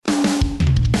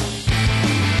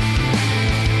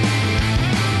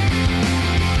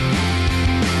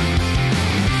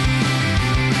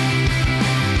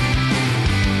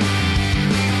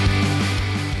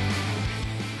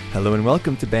Hello and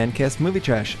welcome to Bandcast Movie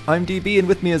Trash. I'm DB, and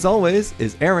with me as always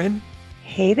is Aaron.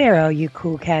 Hey there, all you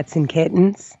cool cats and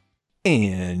kittens.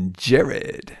 And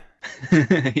Jared.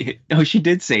 Oh, she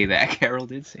did say that. Carol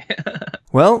did say it.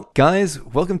 Well, guys,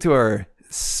 welcome to our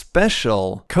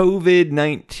special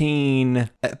COVID-19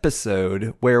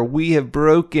 episode where we have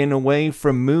broken away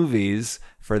from movies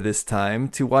for this time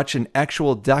to watch an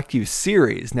actual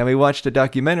docu-series. Now, we watched a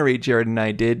documentary, Jared and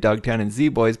I did, Dogtown and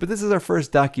Z-Boys, but this is our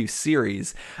first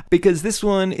docu-series because this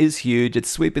one is huge.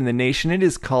 It's sweeping the nation. It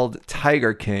is called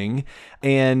Tiger King.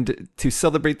 And to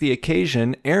celebrate the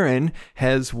occasion, Aaron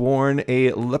has worn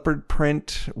a leopard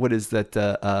print, what is that?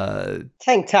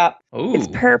 Tank top. Ooh. It's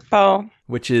purple.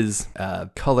 Which is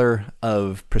color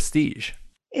of prestige.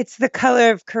 It's the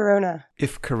color of Corona.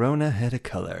 If Corona had a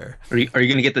color. Are you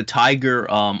gonna get the tiger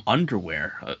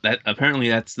underwear? That's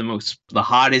the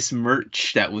hottest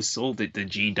merch that was sold at the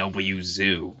GW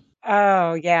Zoo.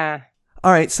 Oh, yeah.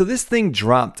 All right, so this thing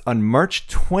dropped on March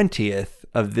 20th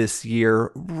of this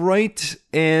year, right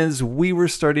as we were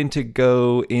starting to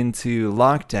go into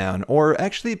lockdown. Or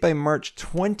actually by March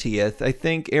 20th, I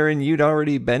think, Aaron, you'd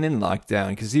already been in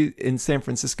lockdown because you in San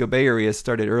Francisco Bay Area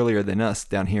started earlier than us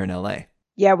down here in LA.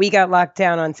 Yeah, we got locked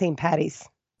down on St. Patty's.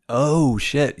 Oh,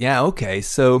 shit. Yeah, okay.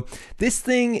 So this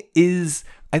thing is,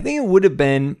 I think it would have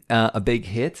been a big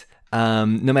hit.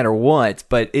 No matter what,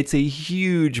 but it's a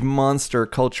huge monster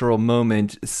cultural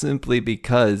moment simply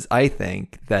because I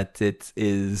think that it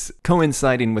is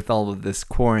coinciding with all of this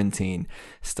quarantine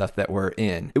stuff that we're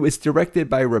in. It was directed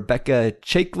by Rebecca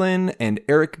Chaiklin and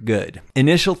Eric Goode.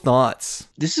 Initial thoughts.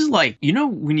 This is like,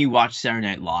 when you watch Saturday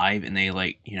Night Live and they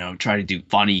try to do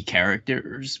funny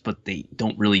characters, but they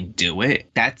don't really do it.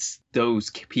 That's those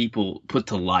people put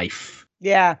to life.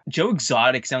 Yeah. Joe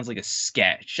Exotic sounds like a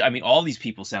sketch. I mean, all these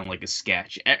people sound like a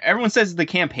sketch. Everyone says the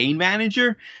campaign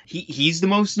manager, he's the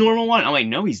most normal one. I'm like,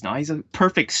 no, he's not. He's a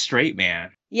perfect straight man.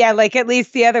 Yeah, like at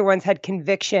least the other ones had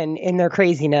conviction in their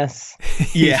craziness.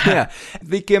 Yeah.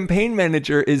 The campaign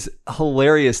manager is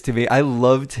hilarious to me. I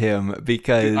loved him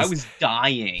because Dude, I was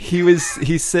dying.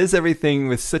 He says everything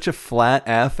with such a flat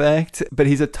affect, but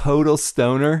he's a total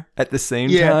stoner at the same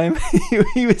time.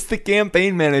 He was the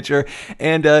campaign manager,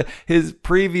 and his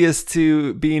previous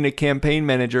to being a campaign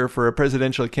manager for a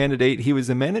presidential candidate, he was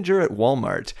a manager at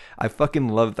Walmart. I fucking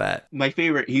love that. My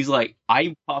favorite, he's like,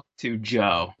 I talked to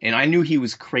Joe, and I knew he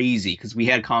was crazy because we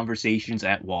had conversations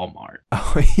at Walmart.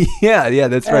 Oh, yeah,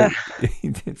 that's right. He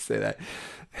did say that.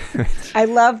 I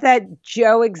love that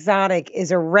Joe Exotic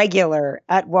is a regular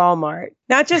at Walmart.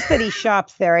 Not just that he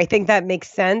shops there. I think that makes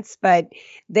sense, but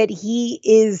that he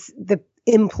is the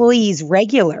employee's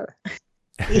regular.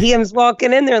 He comes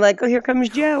walking in there like, oh, here comes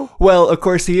Joe. Well, of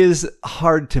course, he is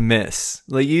hard to miss.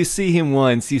 Like, you see him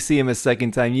once, you see him a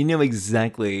second time, you know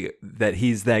exactly that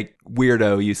he's that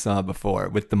weirdo you saw before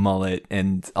with the mullet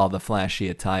and all the flashy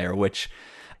attire, which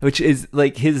is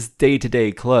like his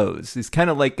day-to-day clothes. He's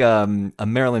kind of like a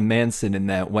Marilyn Manson in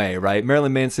that way, right?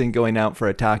 Marilyn Manson going out for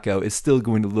a taco is still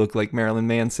going to look like Marilyn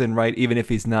Manson, right? Even if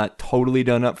he's not totally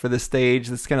done up for the stage.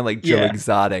 That's kind of like Joe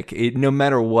Exotic. No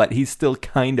matter what, he's still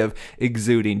kind of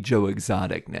exuding Joe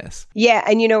Exoticness. Yeah,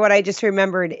 and you know what I just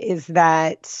remembered is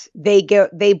that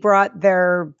they brought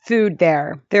their food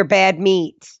there, their bad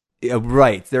meat. Yeah,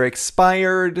 right. Their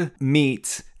expired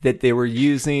meat that they were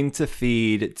using to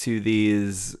feed to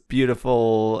these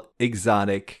beautiful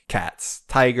exotic cats,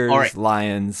 tigers,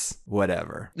 lions,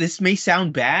 whatever. This may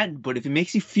sound bad, but if it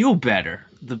makes you feel better,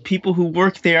 the people who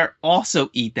work there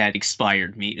also eat that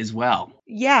expired meat as well.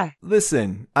 Yeah.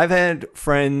 Listen, I've had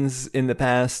friends in the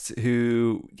past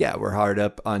who, were hard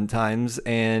up on times,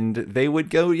 and they would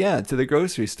go, to the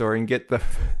grocery store and get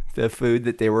the food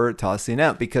that they were tossing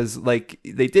out, because like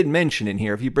they did mention in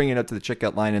here, if you bring it up to the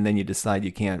checkout line and then you decide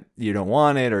you don't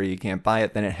want it or you can't buy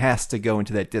it, then it has to go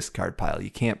into that discard pile.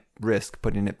 You can't risk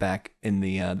putting it back in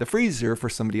the freezer for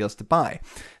somebody else to buy.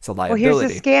 It's a liability. Well,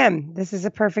 here's a scam. This is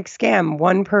a perfect scam.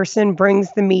 One person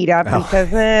brings the meat up and says,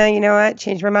 you know what?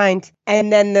 Change my mind.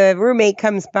 And then the roommate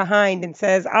comes behind and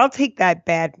says, I'll take that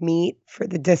bad meat for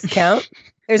the discount.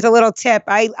 There's a little tip.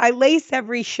 I lace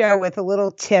every show with a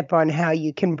little tip on how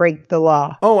you can break the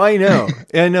law. Oh, I know.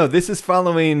 I know. This is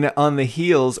following on the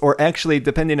heels, or actually,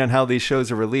 depending on how these shows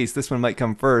are released, this one might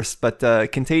come first. But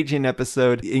Contagion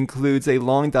episode includes a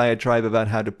long diatribe about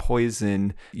how to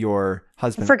poison your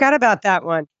husband. I forgot about that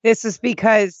one. This is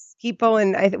because people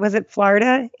in, was it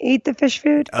Florida, ate the fish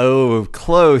food? Oh,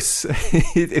 close.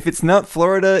 If it's not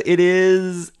Florida, it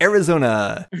is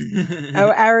Arizona.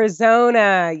 Oh,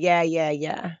 Arizona.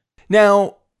 Yeah.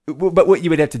 Now, but what you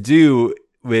would have to do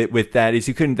with that is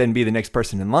you couldn't then be the next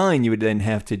person in line. You would then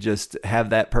have to just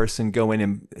have that person go in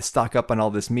and stock up on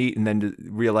all this meat and then to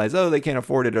realize, oh, they can't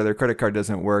afford it or their credit card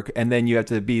doesn't work. And then you have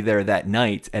to be there that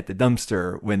night at the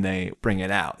dumpster when they bring it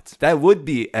out. That would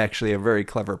be actually a very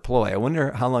clever ploy. I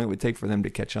wonder how long it would take for them to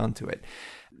catch on to it.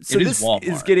 So this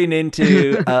is getting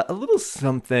into a little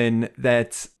something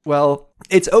that, well,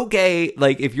 it's okay.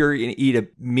 Like if you're going to eat a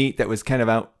meat that was kind of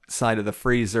outside of the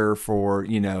freezer for,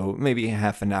 maybe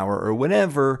half an hour or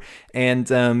whatever, and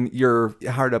you're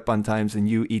hard up on times and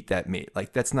you eat that meat.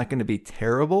 Like that's not going to be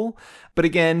terrible. But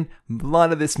again, a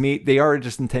lot of this meat, they are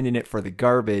just intending it for the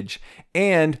garbage.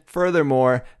 And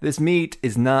furthermore, this meat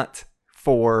is not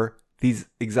for these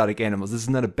exotic animals. This is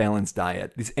not a balanced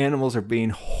diet. These animals are being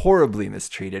horribly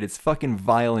mistreated. It's fucking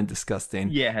vile and disgusting.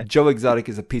 Yeah. Joe Exotic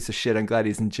is a piece of shit. I'm glad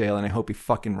he's in jail and I hope he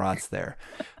fucking rots there.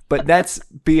 But that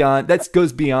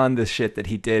goes beyond the shit that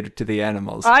he did to the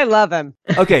animals. I love him.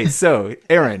 Okay, so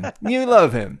Aaron, you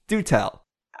love him. Do tell.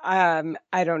 I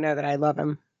don't know that I love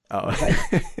him. Oh.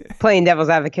 Playing devil's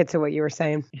advocate to what you were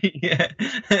saying. Yeah.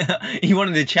 He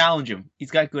wanted to challenge him.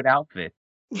 He's got good outfit.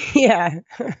 Yeah.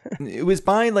 It was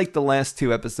by like the last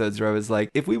 2 episodes where I was like,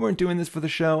 if we weren't doing this for the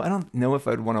show, I don't know if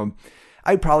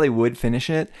I probably would finish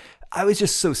it. I was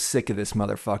just so sick of this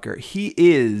motherfucker. He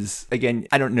is, again,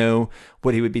 I don't know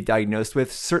what he would be diagnosed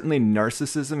with. Certainly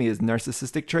narcissism. He has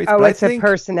narcissistic traits. Oh, but it's a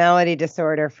personality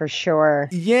disorder for sure.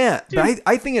 Yeah, but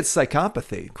I think it's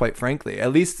psychopathy, quite frankly.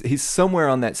 At least he's somewhere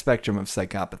on that spectrum of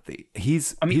psychopathy.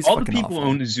 He's all the people awful. who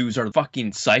own the zoos are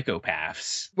fucking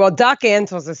psychopaths. Well, Doc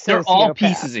Ansel's a sociopath. They're all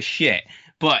pieces of shit.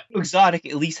 But Exotic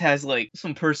at least has like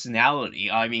some personality.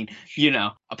 I mean,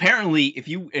 apparently if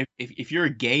you're a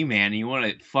gay man and you want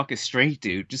to fuck a straight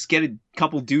dude, just get a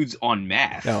couple dudes on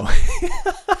meth. No,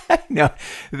 no,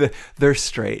 they're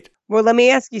straight. Well, let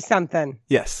me ask you something.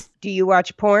 Yes. Do you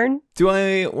watch porn? Do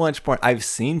I watch porn? I've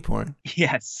seen porn.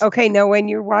 Yes. Okay, now when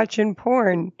you're watching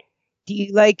porn, do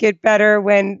you like it better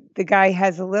when the guy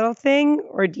has a little thing,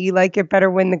 or do you like it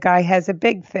better when the guy has a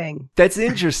big thing? That's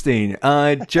interesting.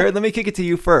 Jared, let me kick it to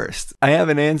you first. I have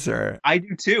an answer. I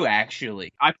do too,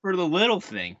 actually. I prefer the little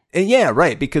thing. And yeah,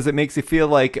 right, because it makes you feel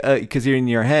like, because you're in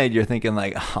your head, you're thinking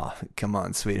like, oh, come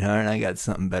on, sweetheart, I got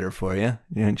something better for you.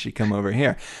 Why don't you come over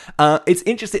here? It's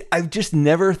interesting. I've just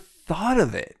never thought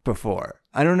of it before.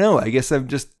 I don't know. I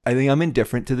think I'm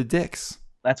indifferent to the dicks.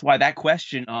 That's why that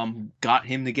question got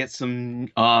him to get some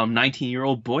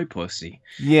 19-year-old boy pussy.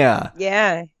 Yeah.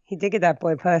 Yeah, he did get that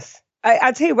boy puss.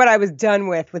 I'll tell you what I was done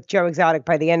with Joe Exotic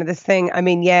by the end of this thing. I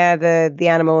mean, yeah, the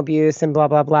animal abuse and blah,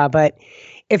 blah, blah. But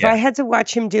if I had to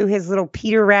watch him do his little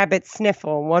Peter Rabbit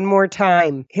sniffle one more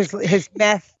time, his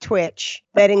meth twitch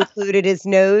that included his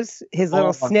nose, his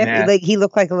little sniff, like he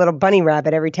looked like a little bunny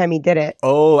rabbit every time he did it.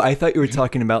 Oh, I thought you were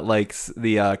talking about like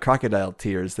the crocodile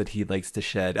tears that he likes to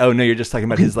shed. Oh no, you're just talking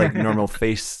about his like normal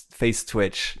face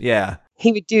twitch. Yeah.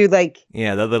 He would do like...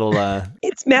 Yeah, that little...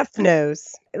 It's meth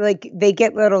nose. Like, they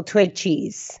get little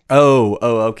twitchies. Oh,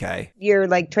 okay. You're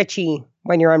like twitchy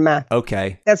when you're on meth.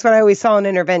 Okay. That's what I always saw in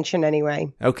Intervention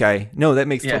anyway. Okay. No, that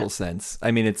makes total sense.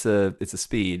 I mean, it's a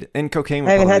speed. And cocaine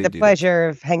would I haven't had the do pleasure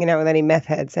of hanging out with any meth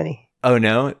heads, any. Oh,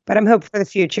 no? But I'm hoping for the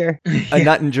future.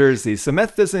 Not in Jersey. So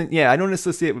meth doesn't... Yeah, I don't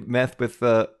associate meth with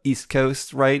the East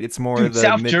Coast, right? It's more the...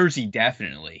 South Jersey,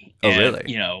 definitely. Oh,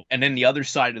 really? And then the other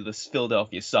side of the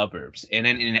Philadelphia suburbs. And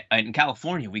then in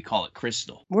California, we call it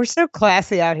Crystal. We're so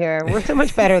classy out here. We're so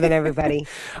much better than everybody.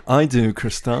 I do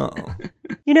Crystal.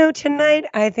 Tonight,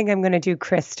 I think I'm going to do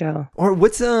Crystal. Or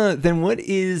what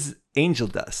is angel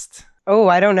dust? Oh,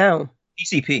 I don't know.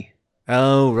 PCP.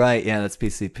 Oh, right. Yeah, that's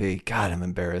PCP. God, I'm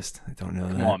embarrassed. I don't know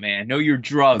that. Come on, man. Know your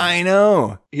drugs. I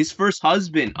know. His first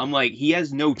husband, I'm like, he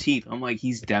has no teeth. I'm like,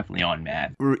 he's definitely on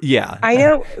meth. Yeah. I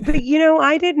know. But,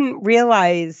 I didn't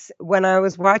realize when I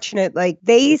was watching it, like,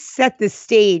 they set the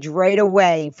stage right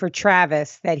away for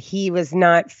Travis that he was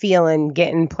not feeling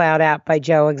getting plowed out by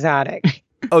Joe Exotic.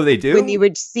 Oh, they do? When you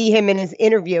would see him in his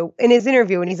interview, and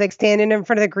he's like standing in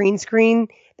front of the green screen,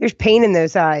 there's pain in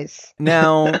those eyes.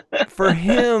 Now, for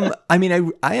him, I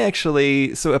mean, I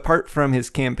actually, so apart from his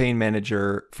campaign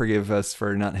manager, forgive us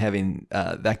for not having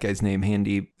that guy's name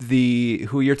handy,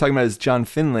 who you're talking about is John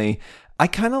Finlay. I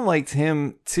kind of liked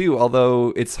him too,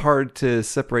 although it's hard to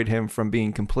separate him from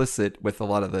being complicit with a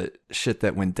lot of the shit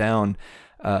that went down,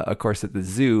 of course, at the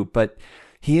zoo. But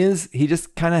he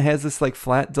just kind of has this like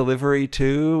flat delivery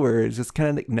too, where it's just kind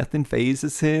of like nothing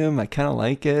phases him. I kind of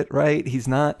like it, right? He's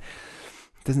not...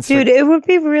 Dude, it would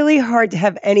be really hard to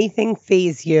have anything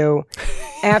faze you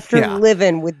after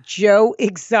living with Joe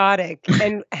Exotic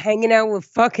and hanging out with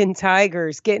fucking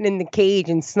tigers, getting in the cage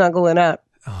and snuggling up.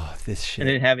 Oh, this And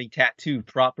then shit. having tattooed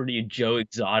property of Joe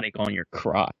Exotic on your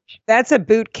crotch. That's a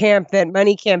boot camp that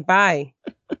money can't buy.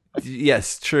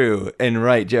 Yes, true. And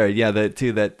right, Jared, yeah,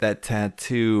 that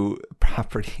tattoo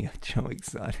property of Joe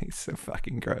Exotic is so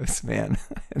fucking gross, man.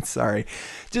 I'm sorry.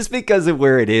 Just because of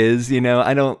where it is,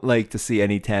 I don't like to see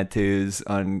any tattoos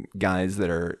on guys that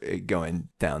are going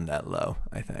down that low,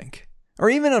 I think. Or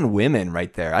even on women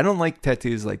right there. I don't like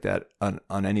tattoos like that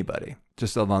on anybody,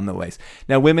 just along the waist.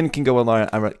 Now, women can go along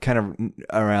kind of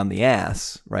around the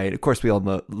ass, right? Of course, we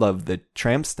all love the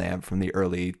tramp stamp from the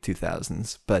early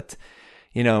 2000s, but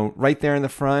right there in the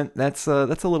front, that's a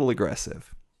little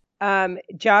aggressive.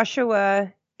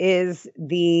 Joshua is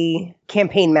the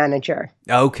campaign manager.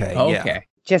 Okay, yeah. Okay.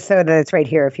 Just so that it's right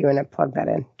here if you want to plug that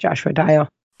in. Joshua Dial.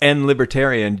 And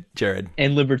libertarian, Jared.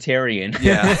 And libertarian.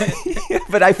 Yeah.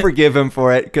 But I forgive him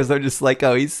for it because I'm just like,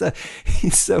 oh, he's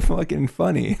so fucking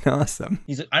funny and awesome.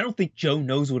 He's like, I don't think Joe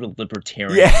knows what a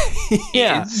libertarian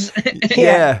Yeah. is.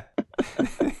 Yeah.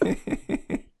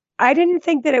 I didn't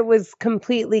think that it was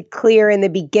completely clear in the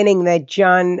beginning that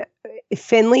John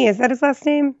Finley, is that his last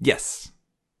name? Yes.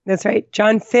 That's right.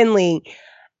 John Finley.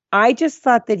 I just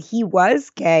thought that he was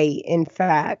gay, in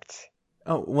fact.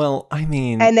 Oh, well, I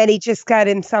mean. And then he just got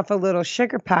himself a little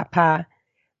sugar papa.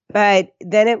 But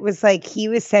then it was like he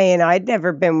was saying, I'd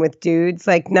never been with dudes.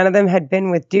 Like none of them had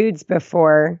been with dudes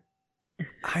before.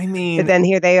 I mean. But then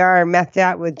here they are, methed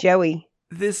out with Joey.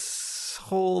 This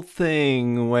whole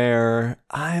thing where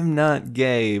I'm not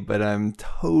gay, but I'm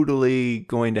totally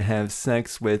going to have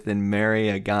sex with and marry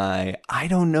a guy. I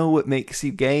don't know what makes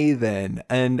you gay then.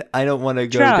 And I don't want to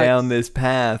go down this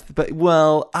path. But,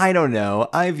 well, I don't know.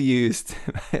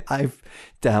 I've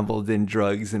dabbled in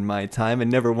drugs in my time,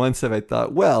 and never once have I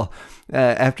thought, well,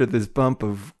 after this bump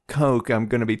of coke, I'm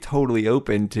going to be totally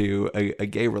open to a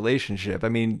gay relationship. I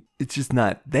mean, it's just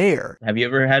not there. Have you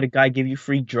ever had a guy give you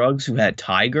free drugs who had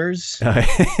tigers?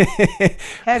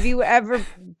 Have you ever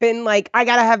been like, I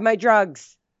gotta have my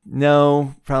drugs?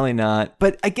 No, probably not.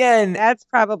 But again, that's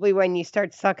probably when you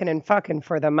start sucking and fucking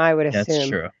for them, I would assume. That's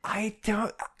true. I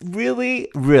don't really.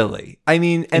 I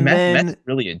mean, and that's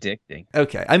really addicting.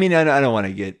 Okay. I mean, I don't want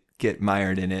to get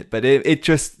mired in it, but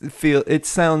it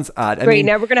sounds odd. Great.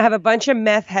 Now we're gonna have a bunch of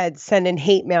meth heads sending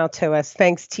hate mail to us,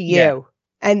 thanks to you. Yeah.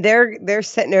 And they're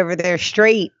sitting over there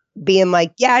straight, being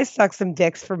like, "Yeah, I suck some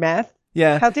dicks for meth."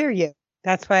 Yeah. How dare you?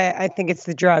 That's why I think it's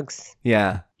the drugs.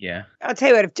 Yeah. Yeah. I'll tell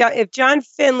you what. If John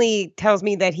Finley tells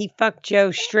me that he fucked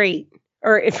Joe straight,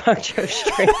 or if fucked Joe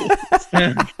straight,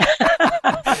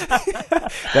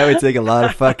 that would take a lot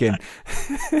of fucking.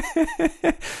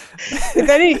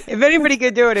 if anybody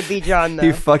could do it, it'd be John. Though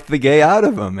you fucked the gay out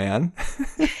of him, man.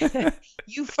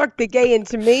 You fucked the gay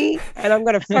into me, and I'm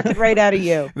gonna fuck it right out of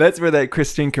you. That's where that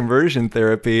Christian conversion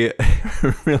therapy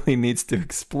really needs to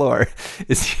explore.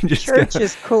 Is you just church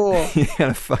is cool. You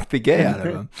gotta fuck the gay out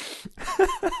of him.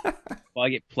 Well, I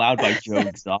get plowed by Joe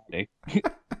Exotic.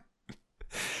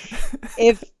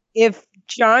 If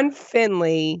John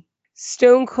Finley,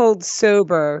 stone cold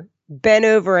sober, bent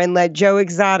over and let Joe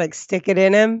Exotic stick it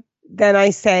in him, then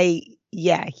I say,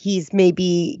 yeah, he's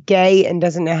maybe gay and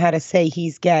doesn't know how to say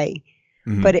he's gay.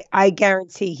 Mm-hmm. But I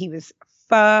guarantee he was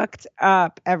fucked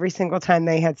up every single time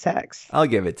they had sex. I'll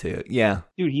give it to you. Yeah.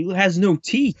 Dude, he has no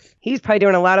teeth. He's probably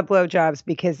doing a lot of blowjobs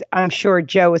because I'm sure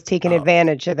Joe was taking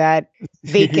advantage of that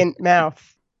vacant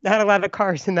mouth. Not a lot of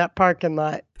cars in that parking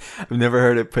lot. I've never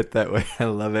heard it put that way. I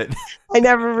love it. I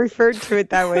never referred to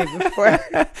it that way before.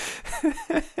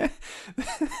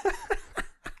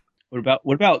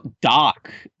 What about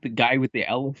Doc, the guy with the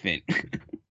elephant?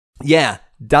 Yeah,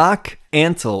 Doc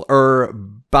Antle, or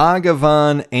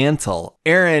Bhagavan Antle.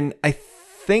 Aaron, I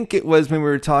think it was when we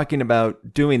were talking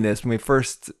about doing this, when we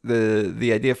first,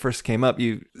 the idea first came up,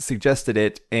 you suggested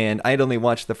it, and I'd only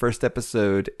watched the first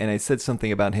episode, and I said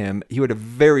something about him. He had a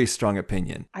very strong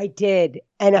opinion. I did.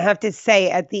 And I have to say,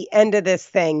 at the end of this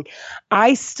thing,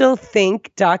 I still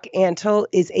think Doc Antle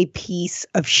is a piece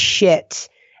of shit.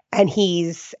 And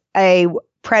he's a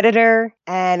predator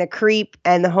and a creep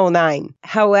and the whole nine.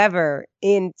 However,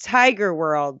 in Tiger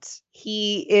World,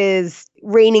 he is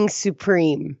reigning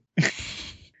supreme.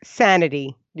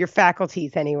 Sanity, your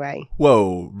faculties anyway.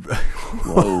 Whoa.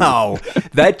 Wow.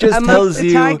 That just tells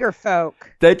you tiger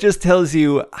folk. That just tells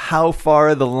you how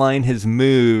far the line has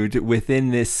moved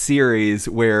within this series,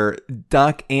 where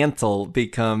Doc Antle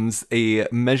becomes a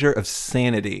measure of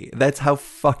sanity. That's how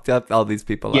fucked up all these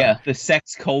people are. Yeah, the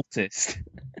sex cultist.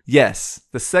 Yes,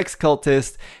 the sex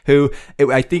cultist who,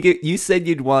 I think you said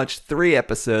you'd watched 3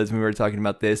 episodes when we were talking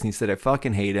about this, and you said, I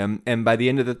fucking hate him. And by the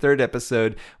end of the 3rd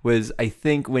episode was, I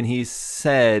think, when he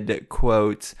said,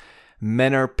 quote,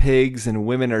 men are pigs and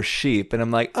women are sheep. And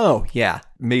I'm like, oh, yeah,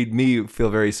 made me feel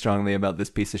very strongly about this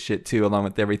piece of shit, too, along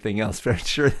with everything else. But I'm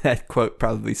sure that quote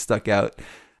probably stuck out.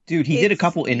 Dude, he did a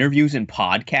couple interviews and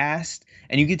podcasts,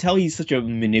 and you can tell he's such a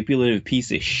manipulative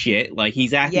piece of shit. Like,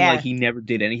 he's acting like he never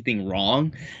did anything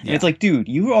wrong. And it's like, dude,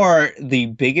 you are the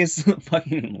biggest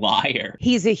fucking liar.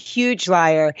 He's a huge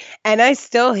liar, and I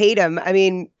still hate him. I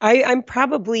mean, I'm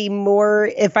probably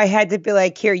more, if I had to be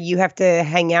like, here, you have to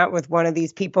hang out with one of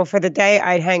these people for the day,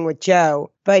 I'd hang with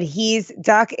Joe. But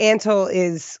Doc Antle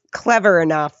is clever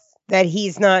enough that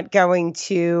he's not going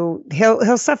to,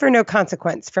 he'll suffer no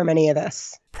consequence from any of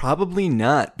this. Probably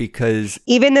not, because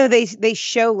even though they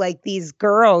show like these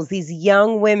girls, these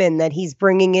young women that he's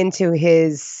bringing into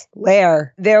his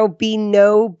lair, there'll be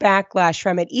no backlash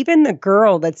from it. Even the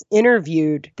girl that's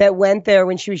interviewed that went there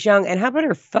when she was young, and how about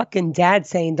her fucking dad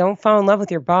saying, don't fall in love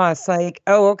with your boss? Like,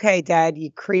 oh, okay, dad,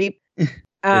 you creep.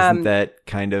 Isn't that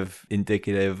kind of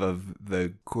indicative of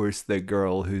the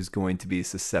girl who's going to be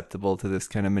susceptible to this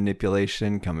kind of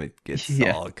manipulation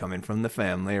all coming from the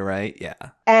family, right? Yeah.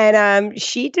 And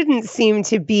she didn't seem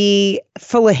to be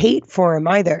full of hate for him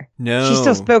either. No. She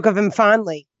still spoke of him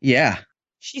fondly. Yeah.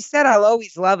 She said, I'll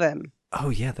always love him. Oh,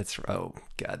 yeah, that's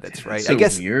God, that's right. So I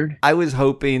guess weird. I was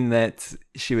hoping that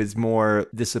she was more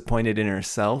disappointed in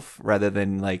herself rather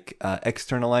than like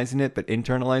externalizing it, but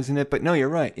internalizing it. But no, you're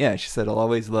right. Yeah, she said, I'll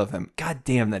always love him. God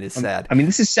damn, that is sad. I mean,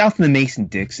 this is south of the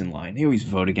Mason-Dixon line. They always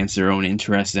vote against their own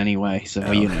interests anyway. So,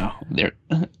 they're...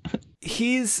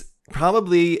 He's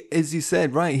probably, as you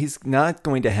said, right, he's not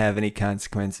going to have any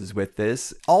consequences with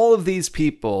this. All of these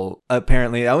people,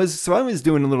 apparently, I was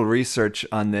doing a little research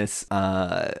on this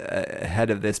ahead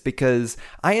of this, because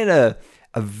I had a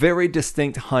very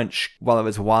distinct hunch while I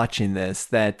was watching this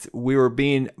that we were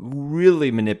being really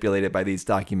manipulated by these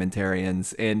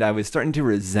documentarians, and I was starting to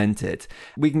resent it.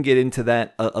 We can get into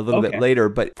that a little bit later,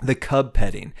 but the cub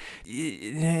petting,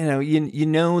 you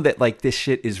know that like this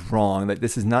shit is wrong, that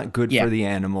this is not good for the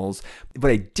animals.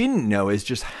 What I didn't know is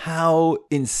just how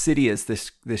insidious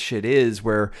this shit is,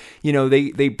 where,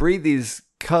 they breed these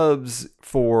cubs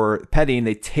for petting.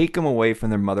 They take them away from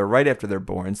their mother right after they're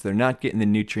born, so they're not getting the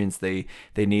nutrients they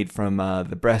need from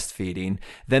the breastfeeding.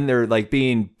 Then they're like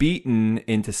being beaten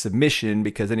into submission,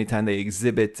 because anytime they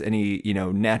exhibit any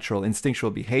natural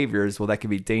instinctual behaviors, well, that could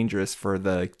be dangerous for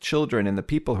the children and the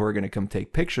people who are going to come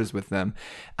take pictures with them.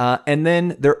 And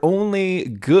then they're only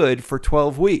good for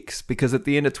 12 weeks, because at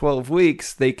the end of 12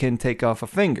 weeks they can take off a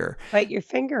finger. Bite your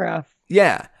finger off.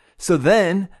 Yeah. So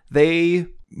then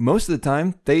most of the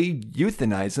time, they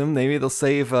euthanize them. Maybe they'll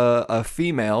save a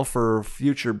female for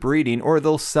future breeding, or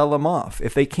they'll sell them off.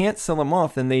 If they can't sell them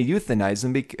off, then they euthanize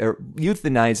them.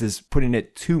 Euthanize is putting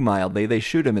it too mildly. They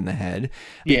shoot them in the head,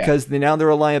 because now they're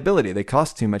a liability. They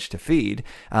cost too much to feed.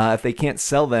 If they can't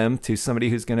sell them to somebody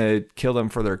who's going to kill them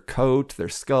for their coat, their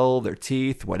skull, their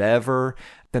teeth, whatever,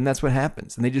 then that's what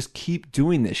happens. And they just keep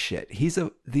doing this shit. These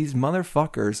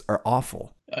motherfuckers are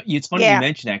awful. It's funny you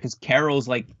mention that, because Carol's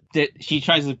like, she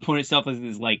tries to put herself as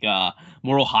this like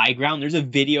moral high ground. There's a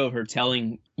video of her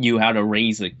telling you how to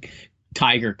raise a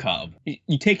tiger cub.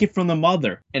 You take it from the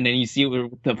mother, and then you see it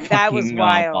with the fucking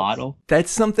bottle.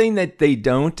 That's something that they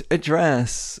don't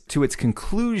address to its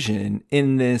conclusion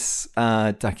in this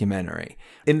documentary.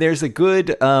 And there's a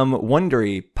good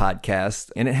Wondery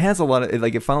podcast, and it has a lot of,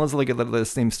 like, it follows like a lot of the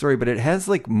same story, but it has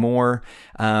like more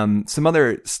some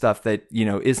other stuff that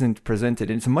isn't presented,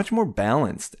 and it's much more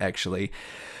balanced, actually.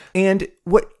 And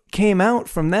what came out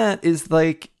from that is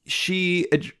like, she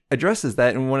addresses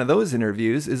that in one of those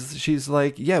interviews. She's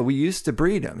like, yeah, we used to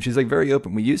breed them. She's like very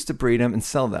open. We used to breed them and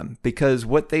sell them, because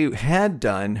what they had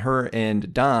done, her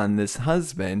and Don, this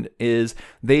husband, is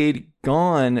they'd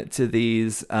gone to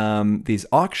these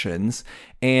auctions,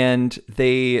 and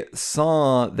they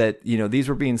saw that these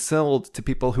were being sold to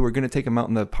people who were going to take them out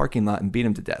in the parking lot and beat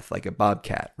them to death like a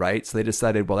bobcat, right? So they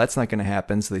decided, well, that's not going to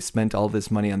happen. So they spent all this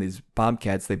money on these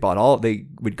bobcats. They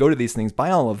would go to these things,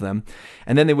 buy all of them,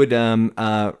 and then they would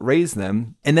raise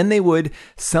them, and then they would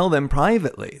sell them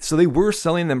privately. So they were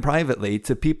selling them privately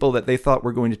to people that they thought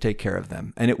were going to take care of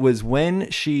them. And it was when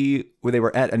they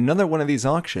were at another one of these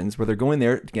auctions where they're going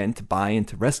there again to buy and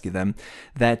to rescue them,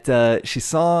 that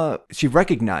she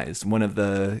recognized one of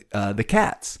the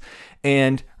cats,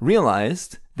 and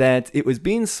realized that it was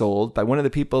being sold by one of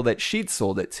the people that she'd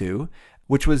sold it to,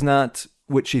 which was not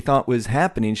what she thought was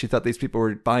happening. She thought these people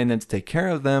were buying them to take care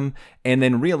of them, and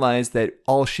then realized that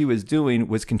all she was doing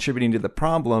was contributing to the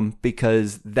problem,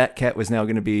 because that cat was now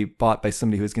going to be bought by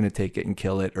somebody who was going to take it and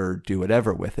kill it or do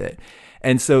whatever with it.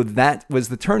 And so that was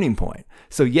the turning point.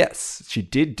 So yes, she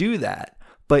did do that,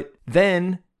 but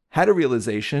then had a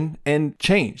realization and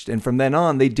changed. And from then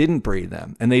on, they didn't breed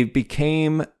them. And they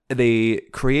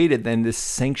created then this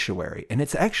sanctuary. And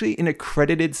it's actually an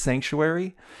accredited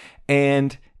sanctuary.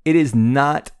 And it is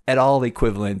not at all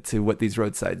equivalent to what these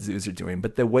roadside zoos are doing.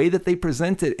 But the way that they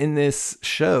present it in this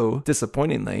show,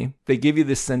 disappointingly, they give you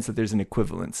this sense that there's an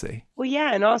equivalency. Well,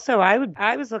 yeah. And also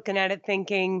I was looking at it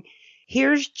thinking,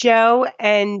 here's Joe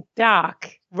and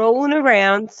Doc rolling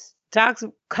around. Doc's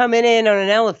coming in on an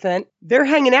elephant. They're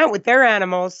hanging out with their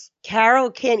animals.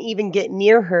 Carol can't even get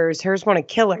near hers. Hers want to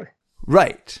kill her.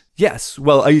 Right. Yes.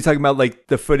 Well, are you talking about like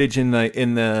the footage in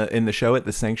the show at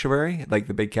the sanctuary, like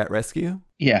the big cat rescue?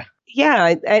 Yeah.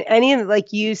 Yeah. Any of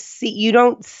like you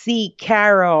don't see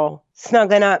Carol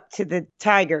snuggling up to the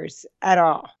tigers at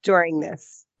all during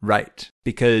this. Right.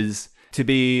 Because to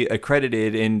be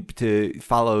accredited and to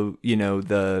follow,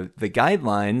 the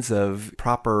guidelines of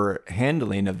proper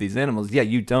handling of these animals, yeah,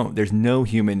 you don't. There's no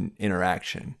human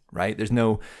interaction, right? There's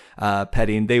no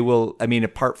petting. They will,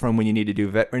 apart from when you need to do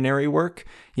veterinary work,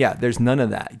 yeah, there's none of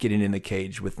that getting in the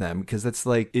cage with them because that's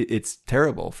like, it's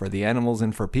terrible for the animals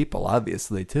and for people,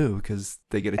 obviously, too, because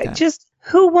they get attacked. Just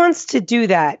who wants to do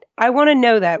that? I want to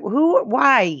know that.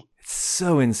 Why? It's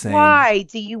so insane. Why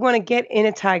do you want to get in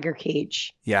a tiger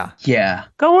cage? Yeah. Yeah.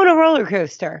 Go on a roller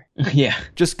coaster. Yeah.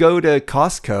 Just go to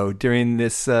Costco during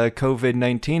this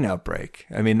COVID-19 outbreak.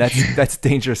 That's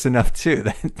dangerous enough too.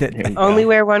 Only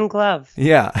wear one glove.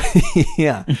 Yeah.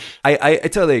 Yeah. I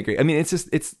totally agree.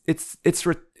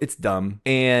 It's dumb.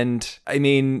 And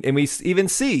and we even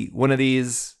see one of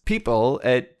these people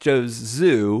at Joe's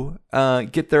zoo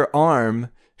get their arm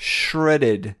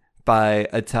shredded by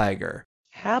a tiger.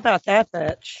 How about that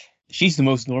bitch? She's the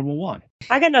most normal one.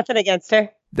 I got nothing against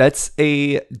her. That's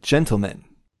a gentleman.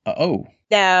 Oh.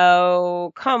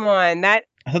 No, come on. I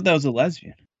thought that was a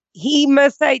lesbian. He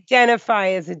must identify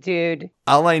as a dude.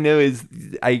 All I know is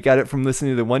I got it from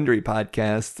listening to the Wondery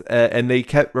podcast, and they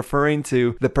kept referring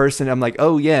to the person. I'm like,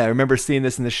 oh yeah, I remember seeing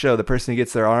this in the show. The person who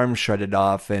gets their arm shredded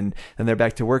off, and they're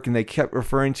back to work, and they kept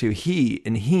referring to he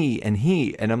and he and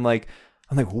he, and I'm like,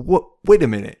 what? Wait a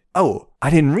minute. Oh, I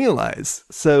didn't realize.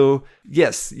 So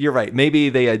yes, you're right. Maybe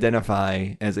they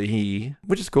identify as a he,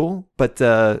 which is cool. But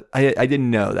I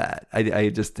didn't know that.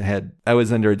 I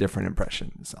was under a different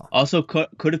impression. So also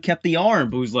could have kept the arm,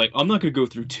 but was like, I'm not gonna go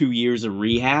through 2 years of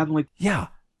rehab. I'm like, yeah,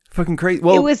 fucking crazy.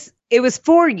 Well, it was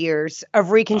 4 years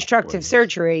of reconstructive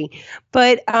surgery,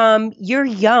 but you're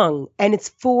young and it's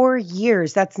 4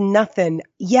 years. That's nothing.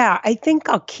 Yeah, I think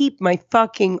I'll keep my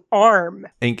fucking arm.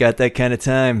 Ain't got that kind of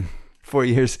time. 4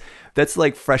 years. That's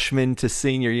like freshman to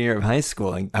senior year of high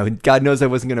school. And God knows I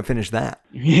wasn't going to finish that.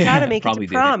 Yeah, gotta make it to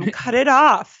prom. Cut it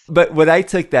off. But what I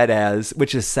took that as,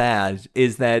 which is sad,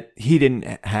 is that he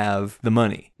didn't have the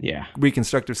money. Yeah.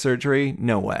 Reconstructive surgery?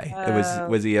 No way.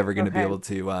 Was he ever going to be able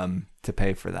to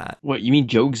pay for that? What, you mean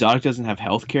Joe Exotic doesn't have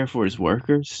health care for his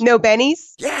workers? No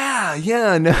bennies?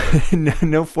 Yeah. No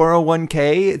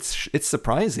 401k. It's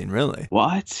surprising, really.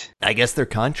 What? I guess they're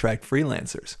contract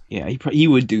freelancers. Yeah, he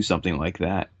would do something like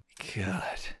that.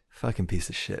 God. Fucking piece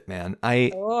of shit, man.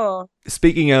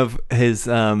 Speaking of his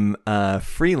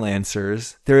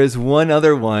freelancers, there is one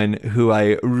other one who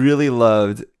I really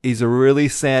loved. He's a really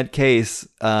sad case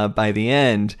by the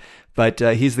end, but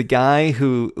he's the guy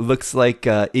who looks like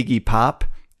Iggy Pop,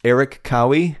 Eric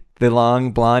Cowie, the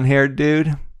long blonde-haired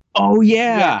dude. Oh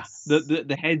yeah, yes.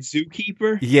 the head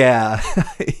zookeeper. Yeah.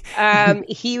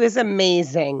 He was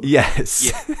amazing. Yes.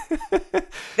 Yeah.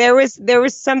 There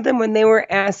was something when they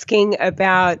were asking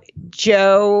about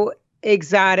Joe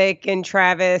Exotic and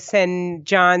Travis and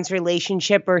John's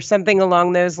relationship or something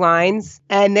along those lines,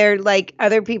 and they're like,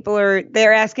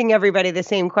 they're asking everybody the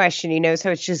same question,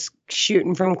 so it's just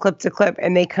shooting from clip to clip,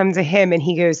 and they come to him and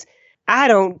he goes, I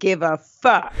don't give a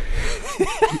fuck.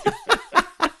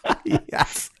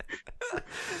 Yes.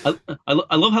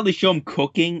 I love how they show him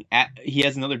cooking. He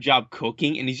has another job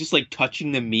cooking, and he's just like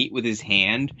touching the meat with his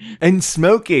hand and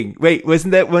smoking. Wait,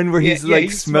 wasn't that one where he's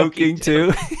he's smoking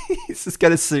too? He's just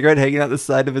got a cigarette hanging out the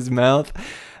side of his mouth.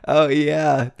 Oh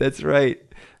yeah, that's right.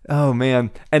 Oh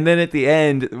man. And then at the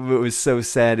end, what was so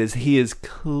sad is he is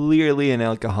clearly an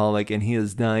alcoholic and he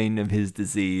is dying of his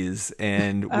disease,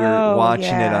 and we're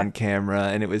watching it on camera,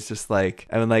 and it was just like,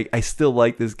 I still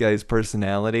like this guy's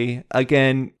personality.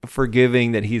 Again,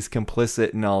 forgiving that he's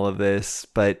complicit in all of this,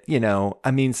 but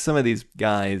some of these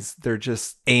guys, they're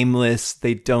just aimless.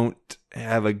 They don't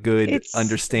have a good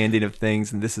understanding of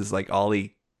things, and this is like all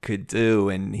he could do,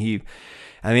 and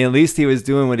at least he was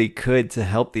doing what he could to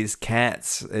help these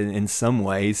cats in some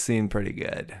way. He seemed pretty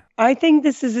good. I think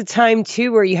this is a time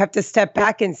too where you have to step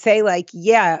back and say, like,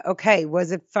 yeah, okay,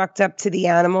 was it fucked up to the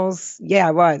animals? Yeah,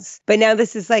 it was. But now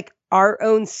this is like our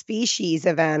own species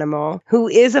of animal who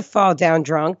is a fall down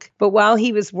drunk. But while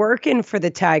he was working for the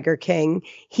Tiger King,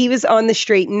 he was on the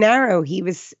straight and narrow. He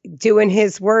was doing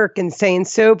his work and staying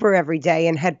sober every day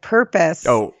and had purpose.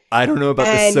 Oh, I don't know about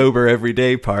the sober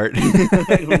everyday part.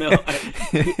 I don't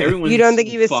know. You don't think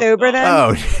he was sober up. then?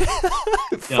 Oh,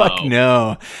 fuck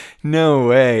no. No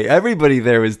way. Everybody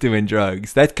there was doing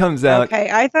drugs. That comes out. Okay,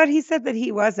 I thought he said that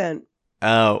he wasn't.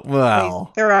 Oh,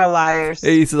 well. They're all liars.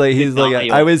 He's like,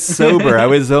 I was sober. I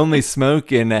was only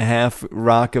smoking a half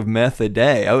rock of meth a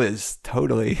day. I was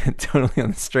totally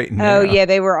on the straight and narrow. Oh, yeah,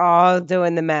 they were all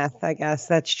doing the meth, I guess.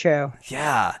 That's true.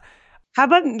 Yeah. How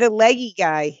about the leggy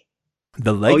guy?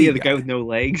 The leggy Oh, yeah, the guy with no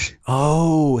legs.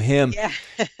 Oh, him. Yeah.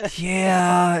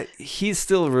 Yeah, he's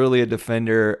still really a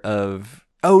defender of...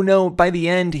 Oh, no, by the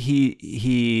end,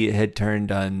 he had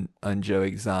turned on Joe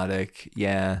Exotic.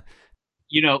 Yeah.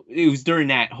 You know, it was during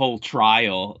that whole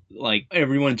trial, like,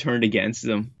 everyone turned against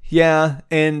him. Yeah,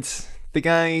 and the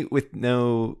guy with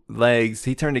no legs,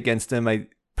 he turned against him.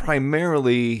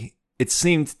 Primarily, it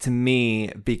seemed to me,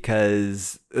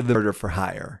 because of the murder for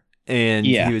hire. And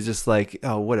he was just like,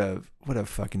 oh, what a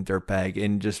fucking dirtbag,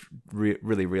 and just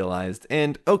really realized.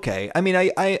 And okay, I mean,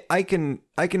 I can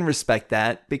respect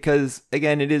that, because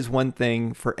again, it is one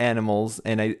thing for animals,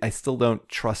 and I still don't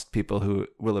trust people who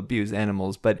will abuse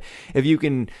animals. But if you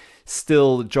can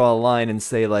still draw a line and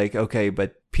say, like, okay,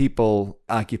 but people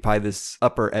occupy this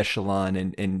upper echelon,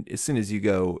 and as soon as you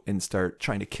go and start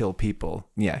trying to kill people,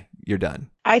 yeah, you're done.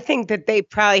 I think that they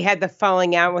probably had the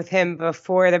falling out with him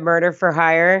before the murder for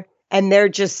hire, and they're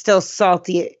just still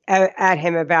salty at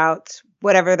him about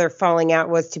whatever their falling out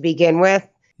was to begin with.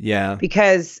 Yeah.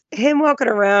 Because him walking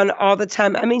around all the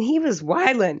time, I mean, he was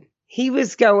wilding. He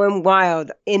was going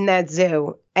wild in that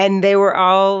zoo, and they were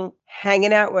all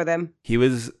hanging out with him. He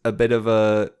was a bit of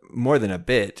more than a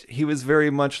bit. He was very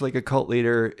much like a cult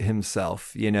leader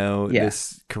himself,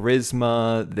 this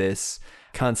charisma, this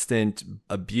constant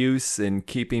abuse and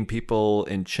keeping people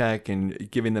in check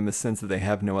and giving them a sense that they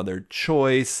have no other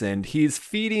choice. And he's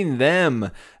feeding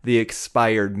them the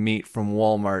expired meat from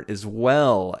Walmart as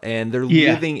well. And they're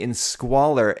living in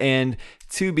squalor. And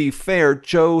to be fair,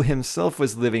 Joe himself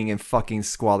was living in fucking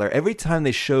squalor. Every time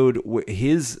they showed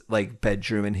his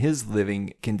bedroom and his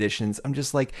living conditions, I'm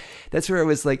just like, that's where I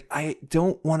was like, I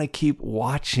don't want to keep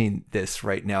watching this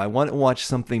right now. I want to watch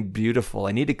something beautiful.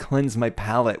 I need to cleanse my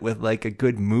palate with a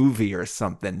good movie or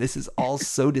something. This is all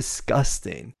so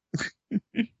disgusting.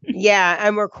 Yeah,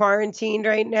 and we're quarantined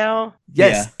right now.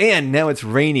 Yes, and now it's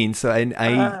raining, so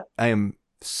I am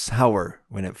sour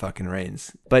when it fucking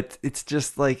rains. But it's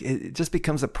just it just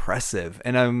becomes oppressive.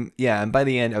 And and by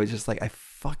the end I was just like, I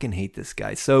fucking hate this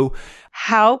guy. So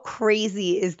how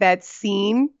crazy is that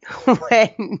scene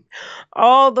when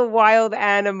all the wild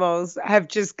animals have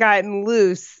just gotten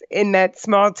loose in that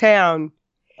small town?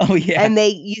 Oh yeah. And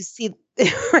you see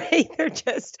right, they're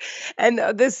just, and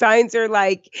the signs are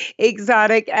like,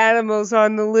 exotic animals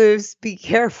on the loose, be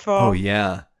careful. Oh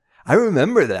yeah, I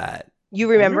remember that. You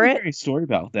remember it? A story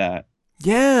about that.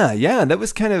 Yeah, that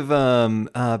was kind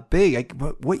of big.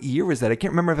 What year was that? I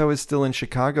can't remember if I was still in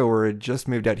Chicago or had just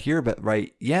moved out here, but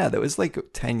that was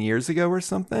 10 years ago or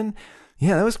something.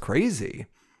 Yeah, that was crazy.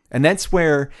 And that's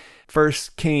where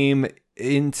first came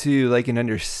into an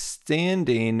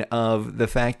understanding of the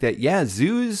fact that,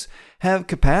 zoos have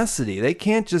capacity. They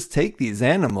can't just take these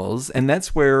animals. And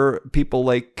that's where people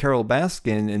like Carol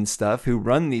Baskin and stuff who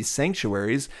run these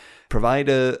sanctuaries provide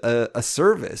a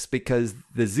service, because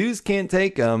the zoos can't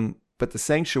take them, but the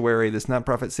sanctuary, this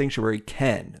nonprofit sanctuary,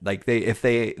 can.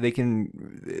 They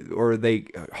can, or they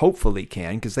hopefully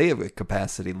can, because they have a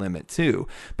capacity limit too,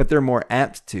 but they're more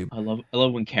apt to. I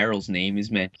love when Carol's name is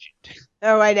mentioned.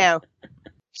 Oh, I know.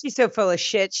 She's so full of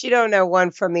shit. She don't know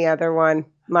one from the other one.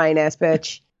 Lying ass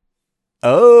bitch.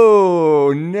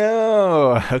 Oh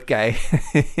no. Okay.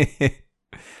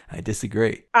 I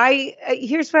disagree.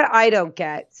 Here's what I don't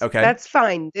get. Okay. That's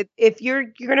fine. If you're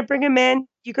going to bring him in,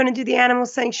 you're going to do the animal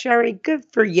sanctuary. Good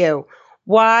for you.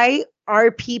 Why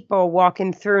are people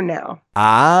walking through now?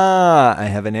 I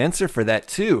have an answer for that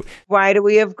too. Why do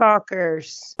we have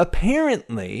gawkers?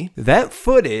 Apparently, that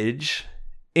footage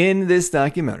in this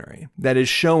documentary that is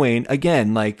showing,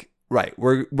 again, Right.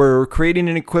 We're creating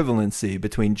an equivalency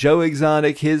between Joe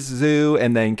Exotic, his zoo,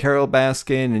 and then Carol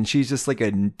Baskin, and she's just like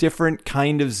a different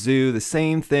kind of zoo, the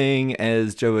same thing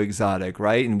as Joe Exotic,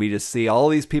 right? And we just see all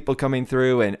these people coming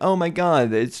through and, oh my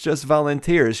God, it's just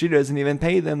volunteers. She doesn't even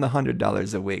pay them the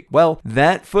 $100 a week. Well,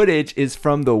 that footage is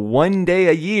from the one day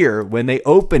a year when they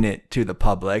open it to the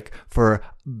public for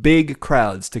big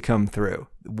crowds to come through.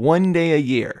 One day a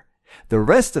year. The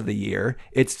rest of the year,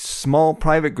 it's small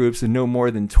private groups of no more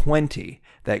than 20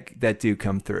 that do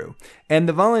come through. And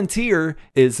the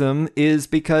volunteerism is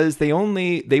because they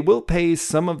will pay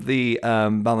some of the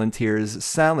volunteers'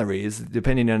 salaries,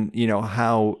 depending on,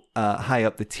 how high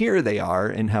up the tier they are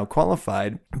and how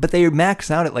qualified, but they max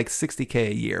out at like $60K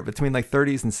a year, between like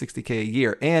 30s and $60K a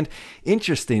year. And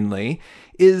interestingly,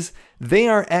 is they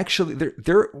are actually,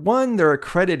 they're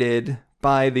accredited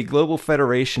by the Global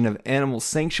Federation of Animal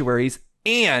Sanctuaries,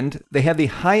 and they have the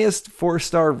highest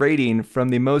 4-star rating from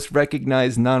the most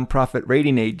recognized nonprofit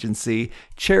rating agency,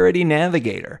 Charity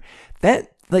Navigator.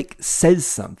 That says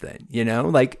something,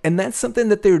 and that's something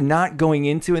that they're not going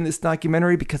into in this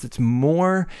documentary because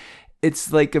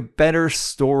it's like a better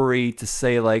story to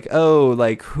say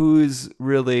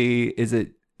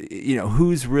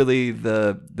who's really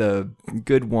the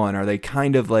good one? Are they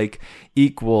kind of like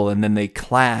equal, and then they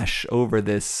clash over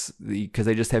this because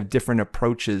they just have different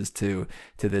approaches to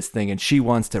this thing, and she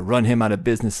wants to run him out of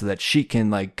business so that she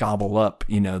can like gobble up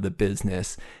the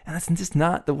business, and that's just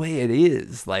not the way it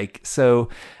is. So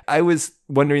I was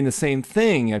wondering the same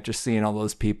thing after seeing all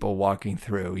those people walking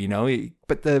through,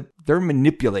 but they're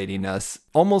manipulating us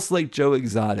almost like Joe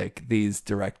Exotic, these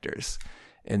directors,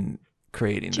 and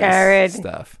creating this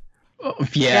stuff. Oh,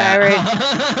 yeah.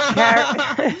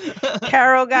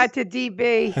 Carol got to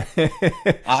DB.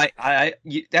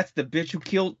 That's the bitch who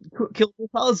killed her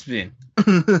husband.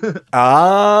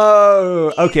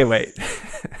 Oh, okay, wait.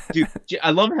 Dude,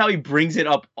 I love how he brings it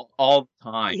up all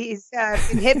the time. He's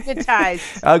been hypnotized.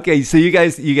 Okay, so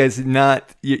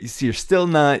you're still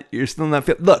not.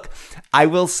 Look, I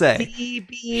will say,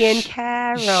 DB and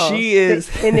Carol. She is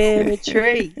sitting in a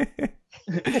tree.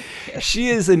 She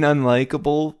is an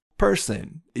unlikable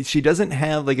person. She doesn't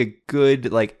have like a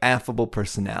good, affable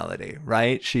personality,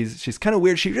 right? She's kind of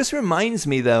weird. She just reminds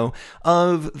me though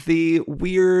of the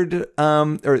weird,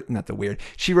 or not the weird.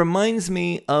 She reminds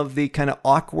me of the kind of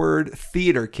awkward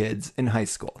theater kids in high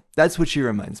school. That's what she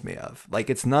reminds me of.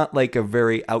 It's not like a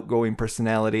very outgoing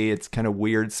personality. It's kind of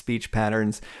weird speech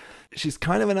patterns. She's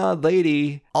kind of an odd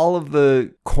lady. All of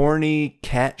the corny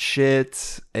cat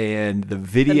shit and the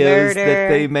videos that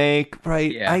they make,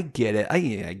 right? Yeah. I get it. I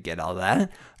get all that.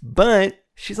 But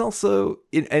she's also,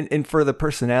 and for the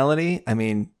personality, I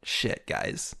mean, shit,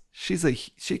 guys. She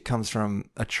comes from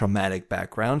a traumatic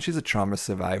background. She's a trauma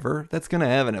survivor. That's going to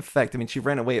have an effect. I mean, she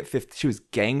ran away at 15. She was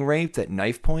gang raped at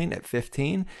knife point at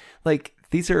 15.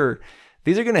 These are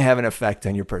going to have an effect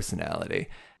on your personality.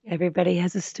 Everybody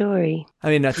has a story. I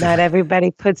mean, not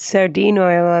everybody puts sardine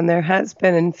oil on their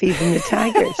husband and feeds them to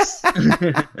tigers.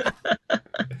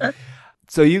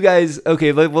 So you guys,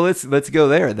 okay, well let's go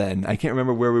there then. I can't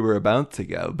remember where we were about to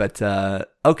go, but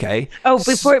okay. Oh,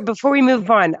 before we move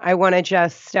on, I want to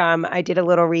just I did a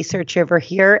little research over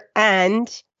here,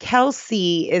 and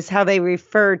Kelsey is how they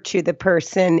refer to the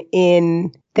person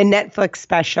in the Netflix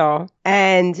special,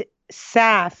 and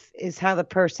Saf is how the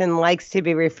person likes to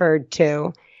be referred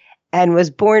to, and was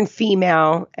born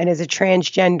female and is a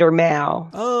transgender male.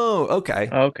 Oh, okay.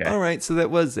 Okay. All right, so that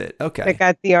was it. Okay. That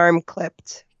got the arm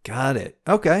clipped. Got it.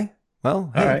 Okay.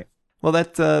 Well, hey. All right. Well,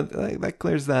 that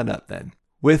clears that up then.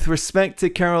 With respect to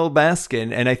Carol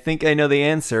Baskin, and I think I know the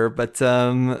answer, but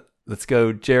let's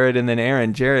go Jared and then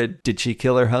Aaron. Jared, did she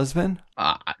kill her husband?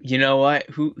 You know what?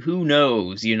 Who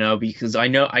knows? Because I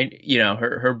know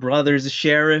her brother's a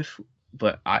sheriff,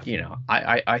 but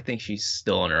I think she's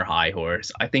still on her high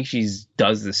horse. I think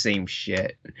does the same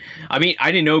shit. I mean,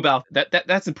 I didn't know about that.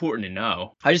 That's important to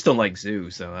know. I just don't like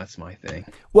zoos, so that's my thing.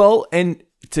 Well, and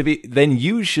then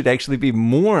you should actually be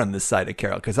more on the side of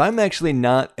Carol, because I'm actually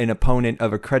not an opponent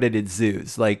of accredited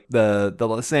zoos like the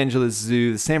Los Angeles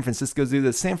Zoo, the San Francisco Zoo.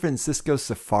 The San Francisco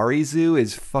Safari Zoo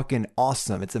is fucking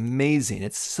awesome. It's amazing.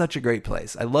 It's such a great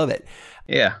place. I love it.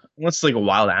 Yeah, it's like a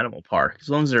wild animal park as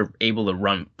long as they're able to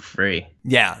run free.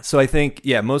 Yeah, so I think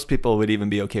most people would even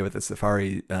be okay with the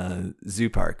Safari Zoo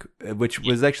Park, which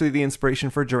was actually the inspiration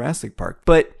for Jurassic Park.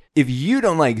 But if you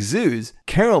don't like zoos,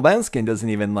 Carol Baskin doesn't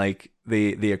even like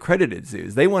the accredited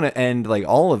zoos. They want to end like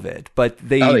all of it, but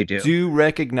they do. do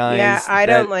recognize. Yeah, I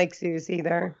that- don't like zoos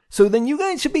either. So then you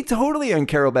guys should be totally on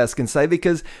Carol Baskin's side,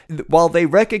 because while they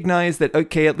recognize that,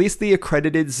 okay, at least the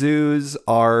accredited zoos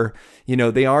are,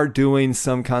 they are doing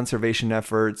some conservation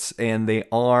efforts, and they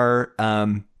are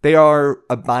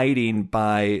abiding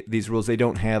by these rules. They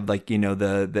don't have like,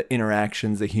 the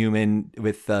interactions, the human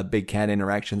with big cat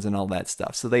interactions and all that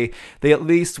stuff. So they at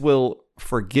least will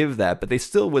forgive that, but they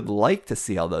still would like to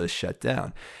see all those shut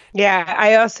down. Yeah,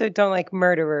 I also don't like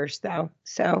murderers, though.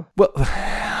 So, well,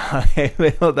 okay,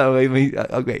 hold on, wait.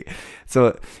 Okay,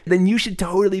 so then you should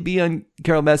totally be on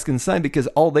Carol Baskin's side, because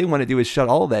all they want to do is shut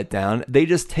all that down. They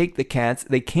just take the cats.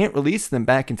 They can't release them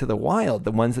back into the wild,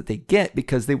 the ones that they get,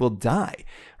 because they will die,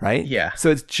 right? Yeah.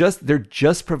 So they're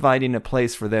just providing a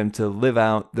place for them to live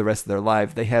out the rest of their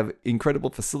life. They have incredible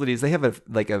facilities. They have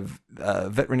a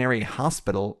veterinary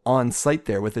hospital on site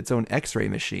there with its own X-ray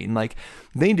machine. Like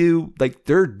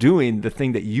they're doing the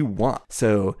thing that you want.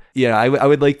 So yeah, I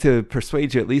would like to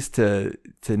persuade you at least to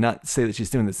not say that she's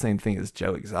doing the same thing as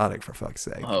Joe Exotic, for fuck's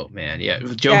sake. Oh man, yeah.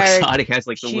 Joe Exotic has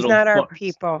like the she's little. She's not our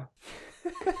people.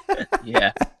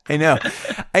 Yeah. I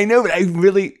know, but I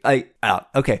really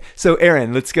okay. So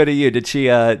Aaron, let's go to you. Did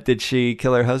she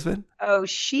kill her husband? Oh,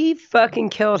 she fucking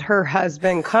killed her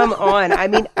husband. Come on. I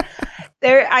mean,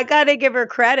 I gotta give her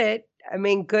credit. I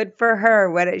mean, good for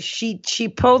her. She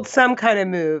pulled some kind of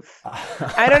move.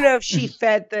 I don't know if she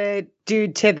fed the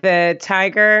dude to the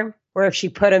tiger or if she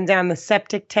put him down the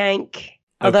septic tank.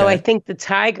 Although Okay. I think the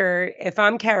tiger, if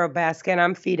I'm Carol Baskin,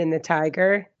 I'm feeding the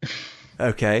tiger.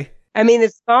 Okay. I mean,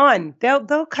 it's gone.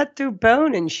 They'll cut through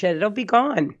bone and shit. It'll be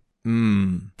gone.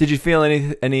 Did you feel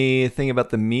anything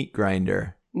about the meat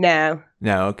grinder? No.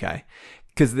 No, okay.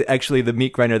 Because actually the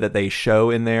meat grinder that they show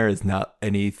in there is not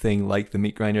anything like the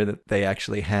meat grinder that they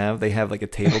actually have. They have like a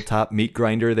tabletop meat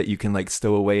grinder that you can like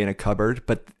stow away in a cupboard.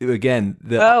 But again,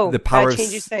 the power that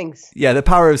changes things. Yeah, the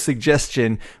power of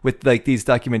suggestion with like these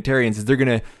documentarians is they're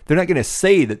not gonna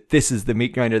say that this is the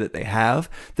meat grinder that they have.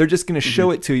 They're just gonna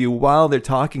show it to you while they're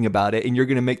talking about it, and you're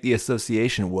gonna make the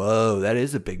association. Whoa, that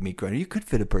is a big meat grinder. You could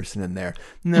fit a person in there.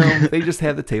 No, they just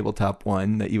have the tabletop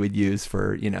one that you would use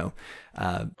for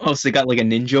So they got like a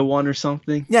ninja one or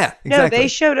something? Yeah, exactly. No, they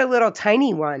showed a little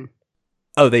tiny one.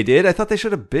 Oh, they did? I thought they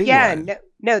showed a big one.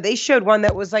 No, they showed one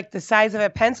that was like the size of a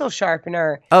pencil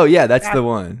sharpener. Oh, yeah, that's the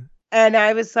one. And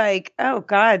I was like, oh,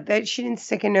 God, that she didn't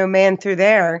stick a no man through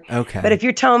there. Okay. But if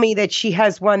you're telling me that she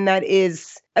has one that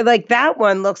is like that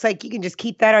one looks like you can just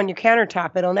keep that on your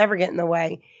countertop. It'll never get in the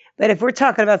way. But if we're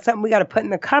talking about something we got to put in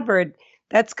the cupboard,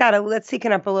 that's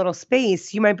taking up a little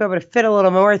space. You might be able to fit a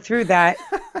little more through that,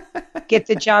 get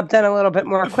the job done a little bit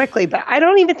more quickly. But I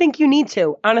don't even think you need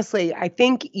to. Honestly, I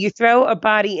think you throw a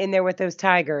body in there with those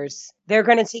tigers. They're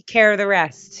going to take care of the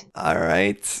rest. All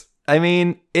right. I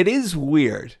mean, it is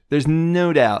weird. There's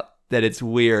no doubt that it's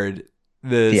weird,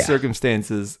 the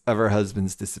circumstances of her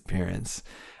husband's disappearance.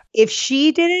 If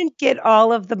she didn't get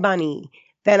all of the money,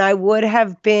 then I would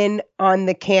have been on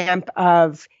the camp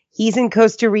of he's in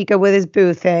Costa Rica with his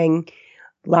boo thing,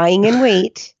 lying in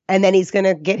wait, and then he's going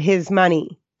to get his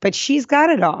money. But she's got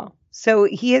it all. So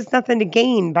he has nothing to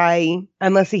gain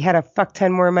unless he had a fuck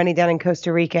ton more money down in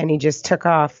Costa Rica and he just took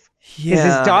off. Because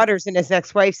his daughters and his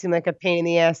ex-wife seem like a pain in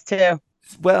the ass too.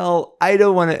 Well, I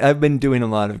don't want to. I've been doing a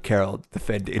lot of Carol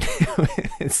defending,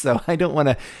 so I don't want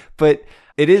to. But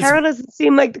it is. Carol doesn't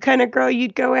seem like the kind of girl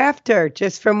you'd go after,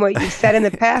 just from what you've said in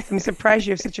the past. I'm surprised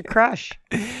you have such a crush.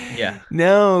 Yeah.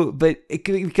 No, but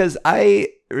because I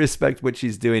respect what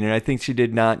she's doing, and I think she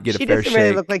did not get a fair shake. She doesn't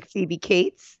really look like Phoebe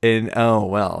Cates. And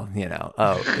oh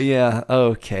yeah,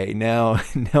 okay. Now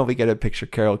we got to picture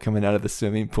Carol coming out of the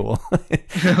swimming pool.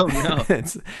 Oh no,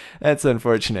 that's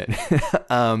unfortunate.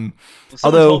 Someone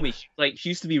Although told me she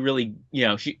used to be really,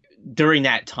 during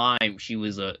that time she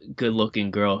was a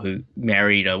good-looking girl who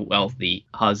married a wealthy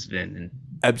husband. And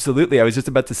absolutely, I was just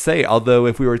about to say, although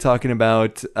if we were talking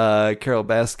about Carol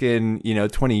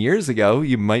Baskin, 20 years ago,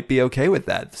 you might be okay with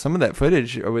that. Some of that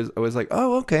footage, I was like,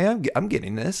 oh, okay, I'm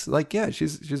getting this. Like, yeah,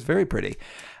 she's very pretty.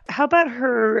 How about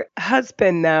her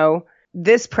husband, though?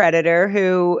 This predator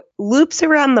who loops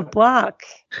around the block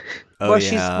while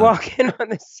she's walking on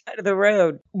the side of the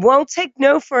road. Won't take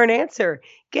no for an answer.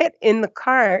 Get in the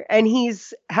car. And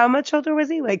he's, how much older was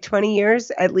he? Like 20 years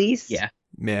at least? Yeah.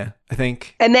 Yeah, I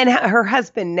think. And then her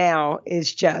husband now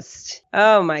is just,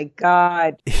 oh my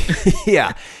God.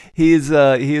 Yeah, he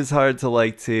is hard to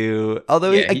like too.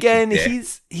 Although Yeah, again,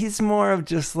 he's he's more of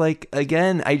just like,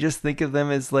 again, I just think of them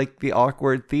as like the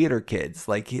awkward theater kids.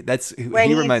 Like that's who When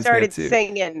he he reminds me of started too.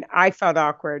 singing, I felt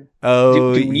awkward.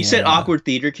 Oh, Dude, when you said yeah. awkward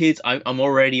theater kids, I'm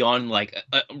already on like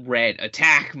a red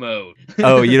attack mode.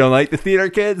 Oh, you don't like the theater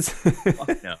kids?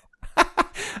 Fuck no.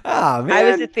 Ah, man.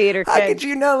 I was a theater How kid. could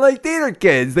you not like theater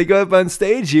kids? They go up on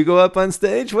stage. You go up on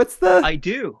stage. What's the? I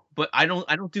do, but I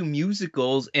don't do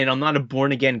musicals, and I'm not a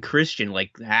born again Christian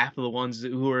like half of the ones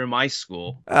who are in my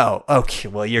school. Oh, okay.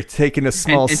 Well, you're taking a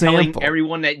small and sample. telling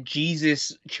everyone that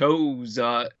Jesus chose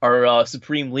our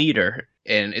supreme leader,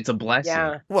 and it's a blessing.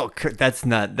 Yeah. Well,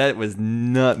 that was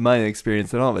not my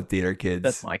experience at all with theater kids.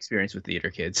 That's my experience with theater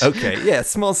kids. Okay, yeah,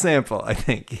 small sample. I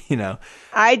think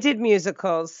I did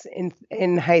musicals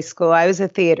in high school. I was a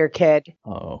theater kid.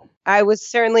 Oh. I was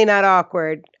certainly not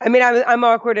awkward. I mean, I'm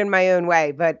awkward in my own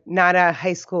way, but not a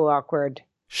high school awkward.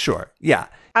 Sure, yeah.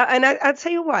 And I'll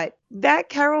tell you what, that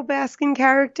Carol Baskin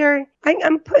character,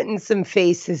 I'm putting some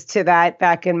faces to that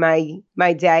back in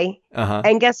my day. Uh-huh.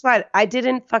 And guess what? I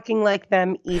didn't fucking like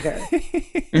them either.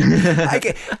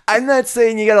 I'm not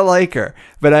saying you gotta like her,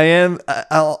 but I am.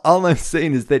 All I'm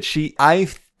saying is that I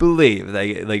believe,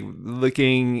 like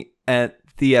looking at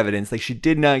the evidence, like she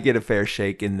did not get a fair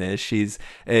shake in this. She's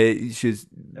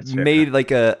made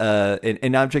like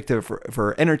an object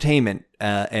for entertainment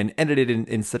and edited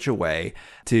in such a way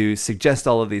to suggest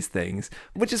all of these things,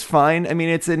 which is fine. I mean,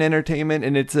 it's an entertainment,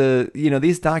 and it's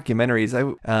these documentaries.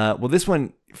 Well, this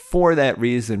one for that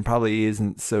reason probably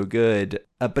isn't so good,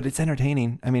 but it's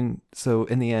entertaining. I mean, so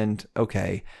in the end,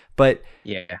 okay. But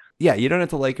yeah, you don't have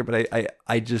to like her, but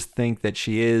I just think that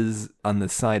she is on the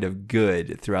side of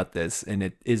good throughout this, and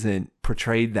it isn't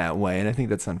portrayed that way, and I think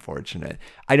that's unfortunate.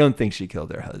 I don't think she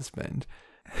killed her husband,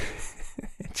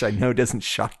 which I know doesn't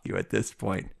shock you at this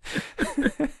point.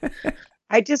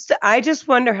 I just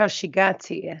wonder how she got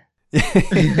to you.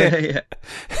 Yeah.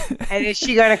 And is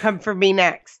she going to come for me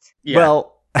next? Yeah.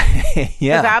 Well, 'Cause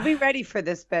yeah. I'll be ready for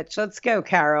this bitch. Let's go,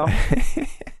 Carol.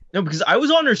 No, because I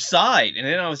was on her side, and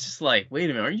then I was just like, wait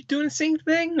a minute, are you doing the same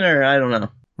thing? Or I don't know.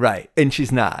 Right, and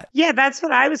she's not. Yeah, that's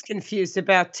what I was confused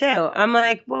about too. I'm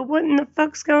like, well, what in the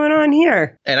fuck's going on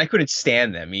here? And I couldn't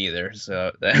stand them either,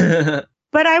 so...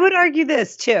 But I would argue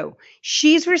this too.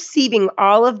 She's receiving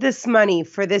all of this money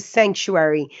for this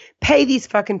sanctuary. Pay these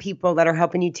fucking people that are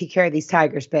helping you take care of these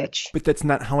tigers, bitch. But that's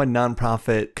not how a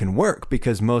nonprofit can work,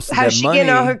 because most of How's that she money.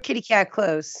 getting all her kitty cat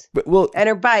clothes? But well, And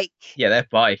her bike. Yeah, that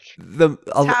bike.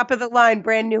 Top of the line,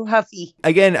 brand new Huffy.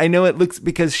 Again, I know it looks,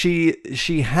 because she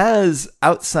has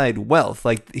outside wealth.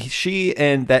 Like she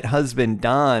and that husband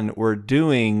Don were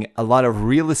doing a lot of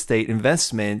real estate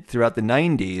investment throughout the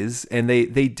 90s, and they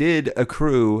did accrue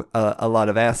a lot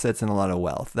of assets and a lot of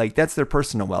wealth. Like that's their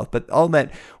personal wealth. But all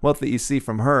that wealth that you see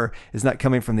from her is not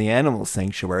coming from the animal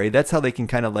sanctuary. That's how they can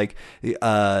kind of like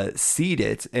seed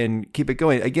it and keep it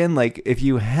going. Again, like if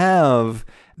you have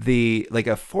a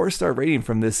 4-star rating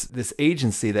from this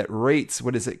agency that rates,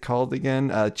 what is it called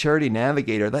again? Charity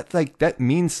Navigator. That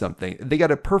means something. They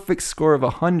got a perfect score of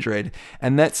 100,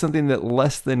 and that's something that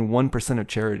less than 1% of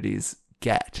charities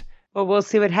get. Well, we'll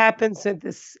see what happens with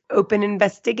this open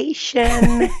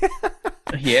investigation.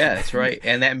 Yeah, that's right.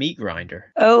 And that meat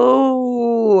grinder.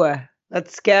 Oh,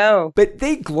 let's go. But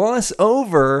they gloss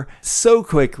over so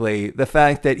quickly the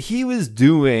fact that he was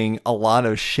doing a lot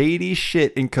of shady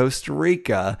shit in Costa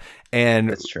Rica. And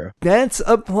That's true. That's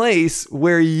a place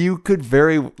where you could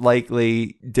very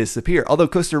likely disappear. Although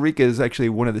Costa Rica is actually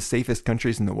one of the safest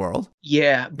countries in the world.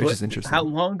 Yeah, Which but is interesting. how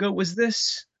long ago was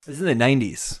this? This is in the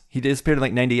 90s. He disappeared in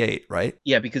like 98, right?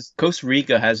 Yeah, because Costa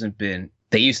Rica hasn't been...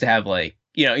 They used to have like...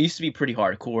 it used to be pretty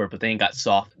hardcore, but then got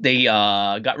soft. They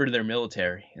got rid of their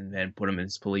military and then put them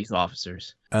as police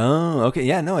officers. Oh, okay.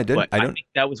 Yeah, no, I didn't. But I think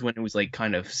that was when it was like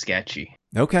kind of sketchy.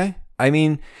 Okay. I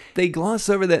mean, they gloss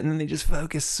over that and then they just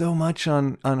focus so much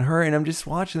on her. And I'm just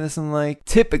watching this and like,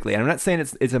 typically, and I'm not saying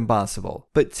it's impossible,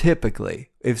 but typically,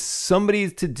 if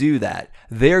somebody's to do that,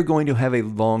 they're going to have a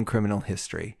long criminal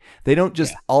history. They don't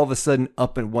just all of a sudden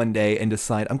up in one day and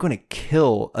decide, I'm going to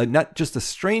kill not just a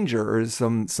stranger or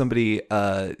somebody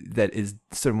that is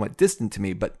somewhat distant to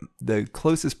me, but the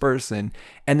closest person,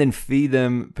 and then feed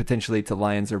them potentially to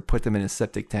lions or put them in a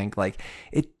septic tank. Like,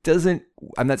 it doesn't,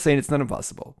 I'm not saying it's not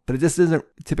impossible, but it just doesn't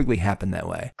typically happen that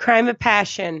way. Crime of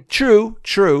passion. True,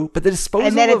 but the disposal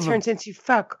And then it of turns into,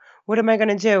 fuck, What am I going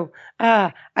to do?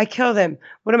 I killed him.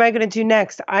 What am I going to do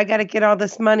next? I got to get all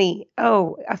this money.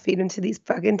 Oh, I feed him to these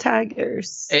fucking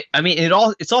tigers.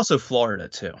 It's also Florida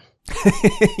too.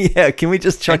 Yeah, can we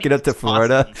just chuck it up to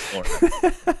Florida?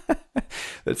 Florida.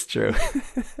 That's true.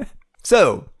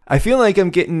 So I feel like I'm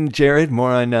getting Jared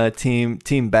more on team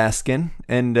Baskin,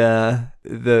 and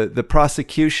the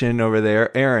prosecution over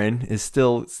there, Aaron, is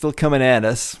still coming at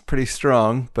us pretty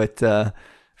strong. But I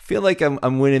feel like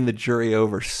I'm winning the jury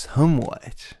over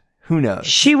somewhat. Who knows?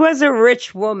 She was a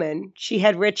rich woman. She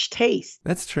had rich taste.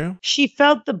 That's true. She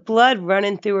felt the blood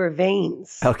running through her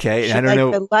veins. Okay, She I don't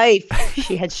know. liked the life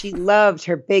she had. She loved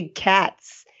her big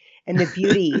cats and the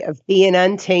beauty of being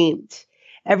untamed.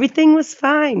 Everything was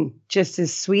fine, just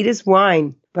as sweet as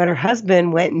wine. But her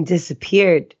husband went and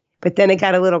disappeared. But then it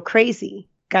got a little crazy,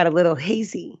 got a little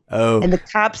hazy. Oh, And the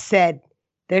cops said,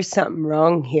 there's something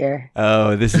wrong here.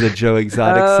 oh, this is a Joe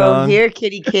Exotic Oh, song. here,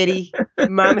 kitty, kitty.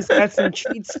 Mama's got some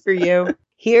treats for you.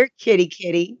 Here, kitty,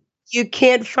 kitty. You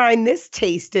can't find this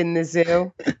taste in the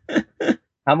zoo.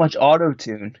 How much auto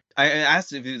tune? I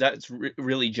asked if that's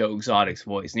really Joe Exotic's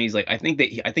voice, and he's like, I think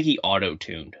he auto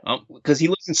tuned, because he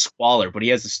lives in Squalor, but he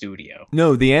has a studio.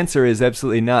 No, the answer is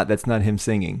absolutely not. That's not him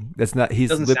singing. That's not. He's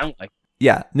Doesn't sound like.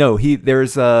 Yeah, no,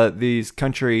 there's these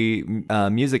country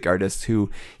music artists who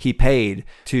he paid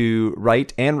to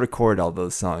write and record all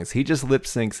those songs. He just lip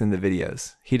syncs in the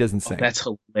videos. He doesn't sing. That's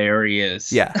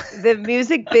hilarious. Yeah, The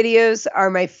music videos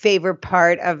are my favorite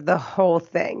part of the whole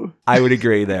thing. I would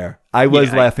agree there. I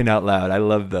was Yeah, laughing out loud. I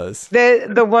love those.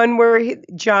 The one where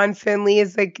John Finley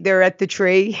is like they're at the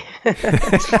tree.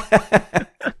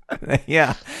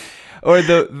 Yeah. Or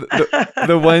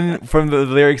the one from the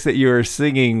lyrics that you were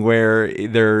singing where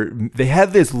they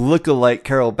have this look-alike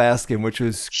Carol Baskin, which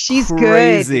was She's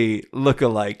crazy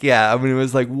look-alike. Yeah, I mean it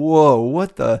was like, whoa,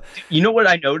 what the? You know what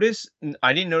I noticed?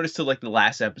 I didn't notice till like the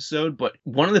last episode, but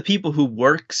one of the people who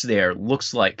works there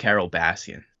looks like Carol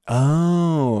Baskin.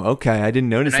 Oh, okay. I didn't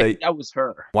notice And I that. think that was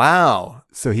her. Wow.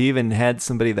 So he even had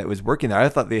somebody that was working there. I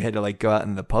thought they had to like go out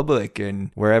in the public and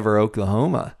wherever,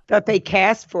 Oklahoma. Thought they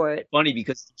cast for it. Funny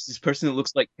because it's this person that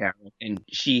looks like Carol, and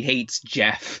she hates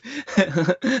Jeff.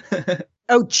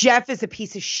 Oh, Jeff is a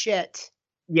piece of shit.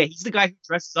 Yeah, he's the guy who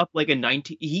dresses up like a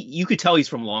 19. You could tell he's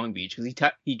from Long Beach because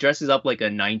he dresses up like a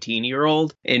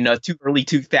 19-year-old in early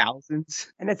 2000s.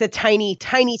 And it's a tiny,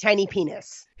 tiny, tiny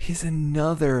penis. He's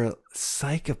another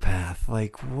psychopath.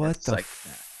 Like what the Psychopath.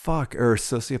 fuck? Or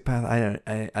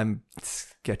sociopath? I'm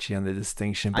sketchy on the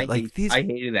distinction, but I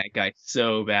hated that guy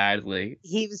so badly.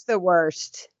 He was the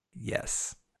worst.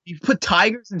 Yes. You put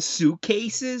tigers in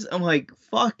suitcases? I'm like,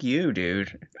 fuck you,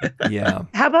 dude. Yeah.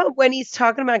 How about when he's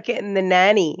talking about getting the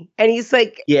nanny and he's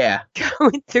like Yeah.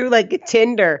 going through like a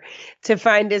Tinder to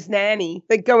find his nanny,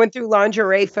 like going through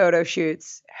lingerie photo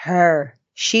shoots? Her.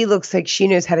 She looks like she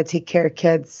knows how to take care of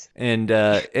kids. And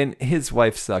his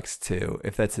wife sucks too.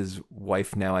 If that's his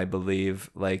wife now, I believe.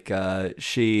 Like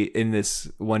she in this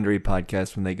Wondery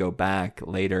podcast when they go back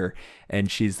later,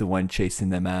 and she's the one chasing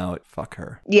them out. Fuck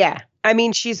her. Yeah. I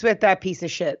mean, she's with that piece of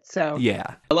shit. So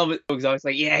Yeah. I love it. He's always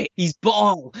like, yeah, he's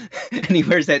bald. And he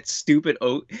wears that stupid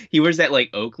he wears that like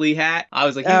Oakley hat. I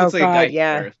was like, he Oh, looks like God, a guy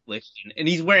yeah. for Affliction. And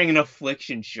he's wearing an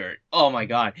Affliction shirt. Oh my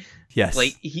God. Yes.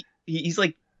 Like he's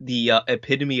like the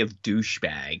epitome of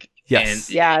douchebag. Yes.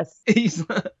 And yes. he's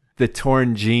The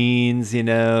torn jeans, like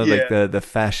Yeah. the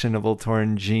fashionable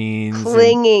torn jeans.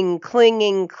 and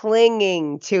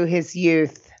Clinging to his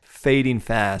youth. fading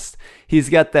fast. He's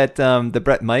got that the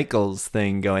Bret Michaels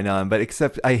thing going on, but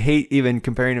except I hate even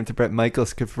comparing him to Bret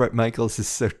Michaels because Bret Michaels is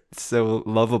so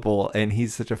lovable and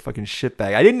he's such a fucking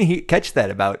shitbag. I didn't catch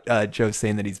that about Joe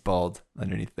saying that he's bald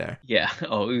underneath there. yeah.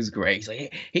 Oh, it was great. He's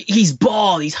like, he's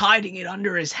bald. He's hiding it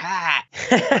under his hat.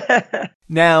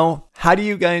 Now, how do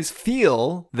you guys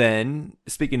feel then,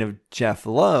 speaking of Jeff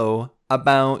Lowe,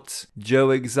 about Joe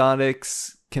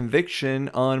Exotic's conviction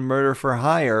on murder for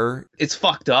hire? It's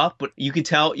fucked up, but you could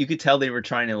tell they were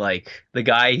trying to like the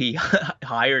guy he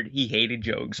hired. He hated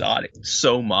Joe Exotic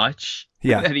so much.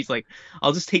 Yeah. And he's like,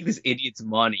 I'll just take this idiot's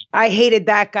money. I hated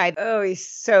that guy. Oh, he's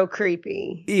so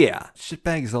creepy. Yeah,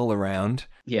 shitbags all around.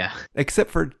 Yeah. Except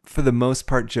for the most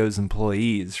part, Joe's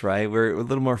employees, right? We're a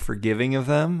little more forgiving of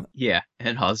them. Yeah.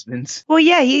 And husbands. Well,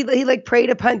 yeah, he like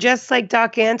preyed upon, just like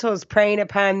Doc Antle's preying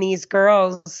upon these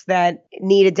girls that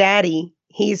need a daddy.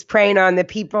 He's preying on the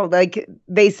people. Like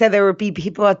they said there would be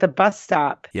people at the bus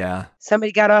stop. Yeah.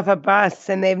 Somebody got off a bus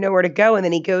and they have nowhere to go. And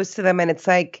then he goes to them and it's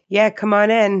like, yeah, come on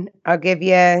in. I'll give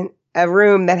you a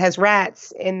room that has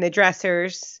rats in the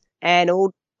dressers and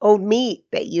old meat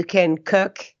that you can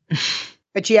cook.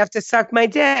 But you have to suck my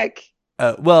dick.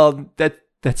 Well,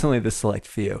 that's only the select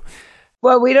few.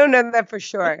 Well, we don't know that for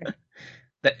sure.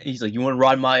 That he's like, you want to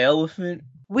ride my elephant?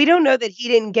 We don't know that he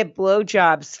didn't get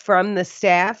blowjobs from the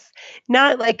staff.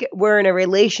 Not like we're in a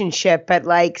relationship, but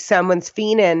like someone's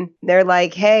fiending. They're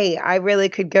like, hey, I really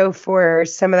could go for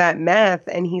some of that meth.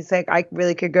 And he's like, I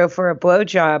really could go for a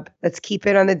blowjob. Let's keep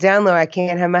it on the down low. I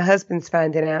can't have my husband's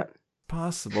finding out.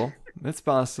 Possible. That's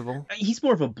possible. He's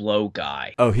more of a blow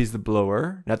guy. Oh, he's the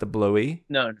blower, not the blowy.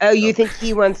 No. Oh, you think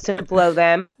he wants to blow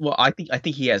them? Well, I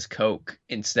think he has coke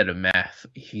instead of meth.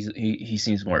 He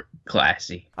seems more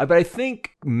classy. But I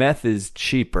think meth is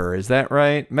cheaper. Is that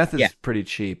right? Meth is Yeah. pretty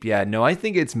cheap. Yeah, no, I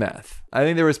think it's meth. I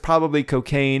think there was probably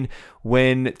cocaine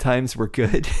when times were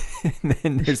good, and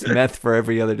then there's meth for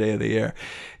every other day of the year.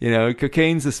 You know,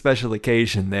 cocaine's a special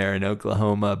occasion there in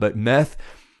Oklahoma, but meth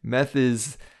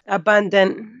is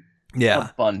Abundant.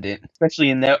 Abundant,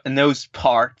 especially in those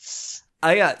parts.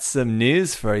 I got some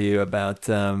news for you about,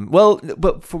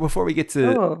 before we get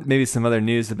to maybe some other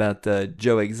news about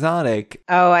Joe Exotic.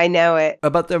 Oh, I know it.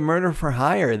 About the murder for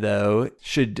hire, though,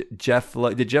 did Jeff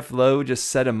Lowe just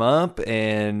set him up?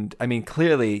 And, I mean,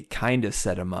 clearly kind of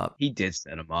set him up. He did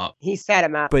set him up. He set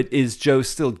him up. But is Joe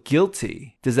still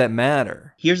guilty? Does that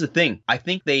matter? Here's the thing. I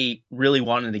think they really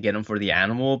wanted to get him for the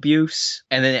animal abuse.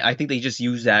 And then I think they just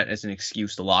used that as an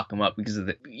excuse to lock him up because of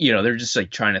they're just like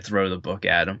trying to throw the book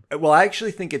at him. Well, I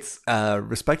actually think it's,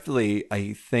 respectfully,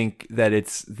 I think that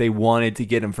they wanted to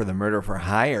get him for the murder for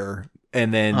hire.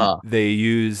 And then they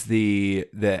use the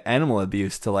animal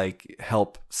abuse to like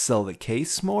help sell the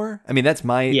case more. I mean, that's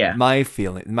my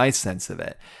feeling, my sense of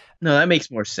it. No, that makes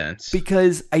more sense.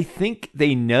 Because I think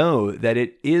they know that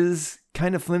it is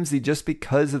kind of flimsy just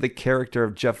because of the character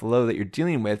of Jeff Lowe that you're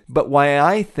dealing with. But why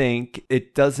I think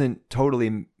it doesn't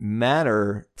totally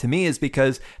matter to me is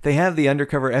because they have the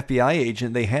undercover FBI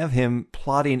agent. They have him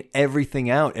plotting everything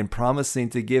out and promising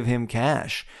to give him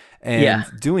cash and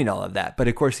doing all of that. But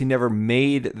of course, he never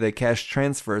made the cash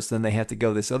transfer. So then they have to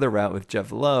go this other route with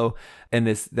Jeff Lowe and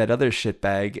that other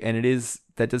shitbag. And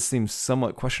that does seem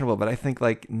somewhat questionable, but I think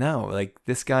no,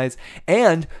 this guy's,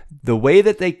 and the way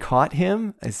that they caught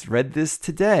him, I read this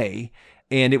today,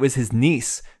 and it was his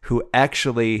niece who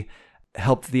actually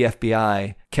helped the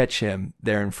FBI catch him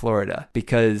there in Florida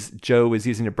because Joe was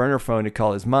using a burner phone to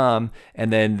call his mom,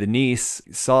 and then the niece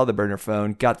saw the burner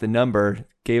phone, got the number,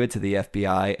 gave it to the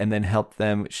FBI, and then helped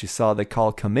them. She saw the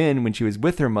call come in when she was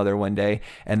with her mother one day,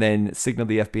 and then signaled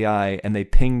the FBI, and they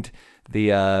pinged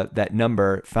that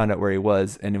number, found out where he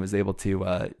was, and it was able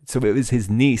to. So it was his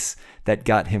niece that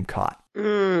got him caught.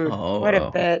 What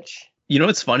a bitch. You know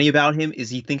what's funny about him is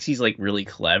he thinks he's like really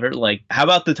clever. Like, how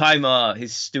about the time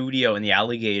his studio and the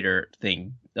alligator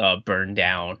thing burned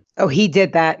down? Oh, he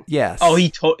did that. Yes. Oh,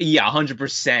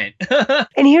 100%.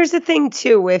 And here's the thing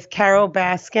too with Carol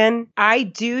Baskin. I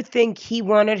do think he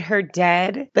wanted her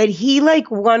dead, but he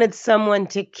wanted someone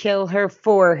to kill her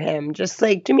for him. Just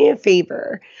do me a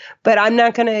favor, but I'm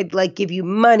not gonna give you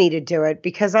money to do it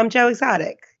because I'm Joe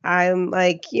Exotic. I'm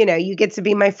you get to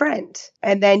be my friend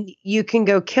and then you can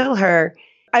go kill her.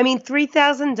 I mean,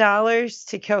 $3,000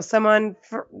 to kill someone,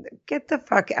 get the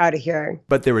fuck out of here.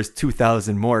 But there was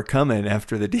 2,000 more coming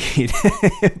after the deed.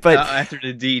 But after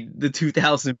the deed, the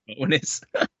 2,000 bonus.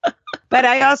 But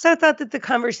I also thought that the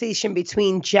conversation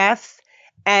between Jeff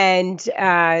and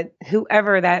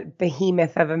whoever that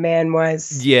behemoth of a man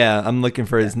was. Yeah, I'm looking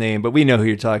for his name, but we know who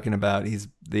you're talking about. He's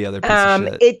the other piece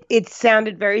of shit. It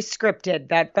sounded very scripted,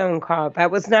 that phone call. That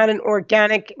was not an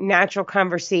organic, natural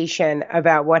conversation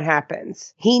about what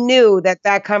happens. He knew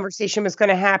that conversation was going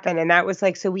to happen, and that was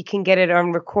so we can get it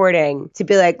on recording to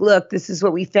be look, this is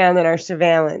what we found in our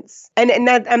surveillance. And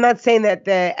that, I'm not saying that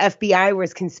the FBI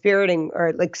was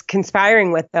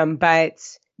conspiring with them,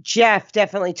 but Jeff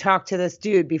definitely talked to this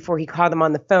dude before he called him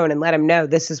on the phone and let him know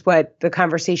this is what the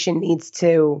conversation needs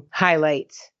to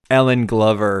highlight. Alan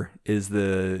Glover is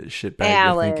the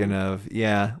shitbag you're thinking of.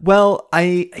 Yeah. Well,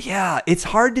 it's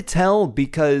hard to tell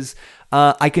because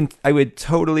I would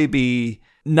totally be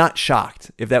not shocked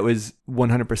if that was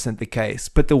 100% the case.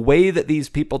 But the way that these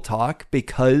people talk,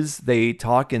 because they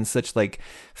talk in such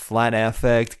flat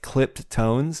affect, clipped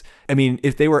tones. I mean,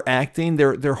 if they were acting,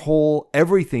 their whole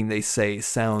everything they say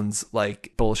sounds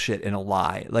like bullshit and a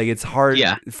lie. It's hard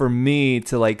for me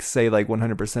to say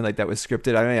 100% that was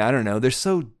scripted. I mean, I don't know. They're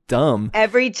so dumb.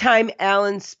 Every time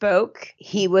Alan spoke,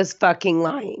 he was fucking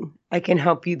lying. I can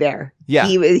help you there. Yeah.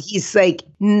 He's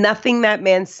nothing that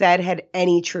man said had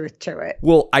any truth to it.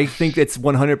 Well, I think it's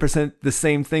 100% the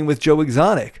same thing with Joe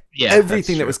Exotic. Yeah, Everything that's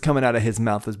that true. was coming out of his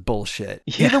mouth was bullshit.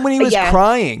 Yeah. Even when he was Yeah.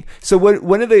 crying. So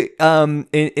one of the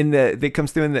that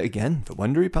comes through in the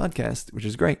Wondery podcast, which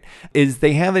is great, is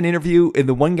they have an interview, and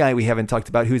the one guy we haven't talked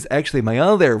about, who's actually my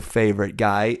other favorite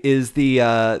guy, is the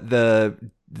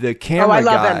camera love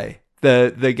guy.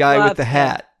 The guy Love with the him.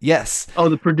 hat. Yes. Oh,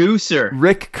 the producer.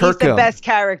 Rick He's Kirkham. the best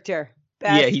character.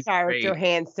 Yeah, Best he's character, great.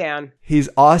 hands down. He's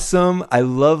awesome. I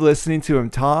love listening to him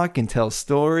talk and tell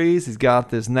stories. He's got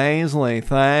this nasally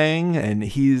thing, and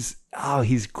he's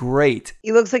great.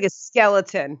 He looks like a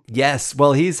skeleton. Yes.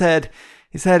 Well, he's had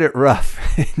it rough.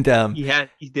 And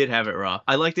He did have it rough.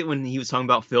 I liked it when he was talking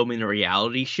about filming a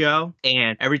reality show,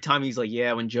 and every time he's like,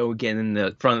 yeah, when Joe would get in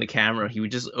the front of the camera, he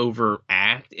would just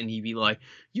overact, and he'd be like,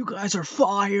 you guys are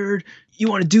fired. You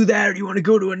want to do that, or do you want to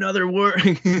go to another work?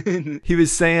 he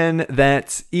was saying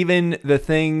that even the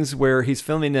things where he's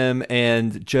filming them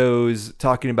and Joe's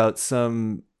talking about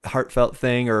some heartfelt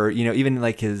thing, or even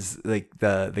like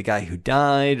the guy who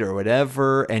died or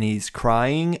whatever, and he's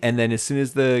crying, and then as soon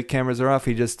as the cameras are off,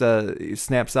 he just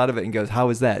snaps out of it and goes, how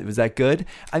was that? Was that good?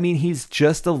 I mean, he's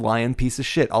just a lying piece of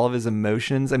shit. All of his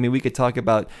emotions. I mean, we could talk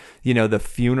about the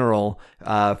funeral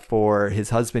for his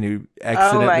husband who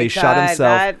accidentally shot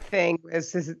himself. That thing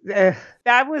was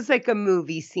that was like a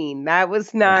movie scene. That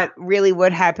was not really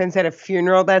what happens at a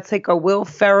funeral. That's like a Will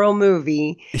Ferrell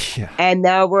movie. Yeah. And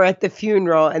now we're at the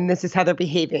funeral, and this is how they're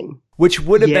behaving. Which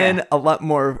would have been a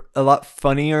lot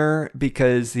funnier,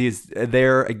 because he's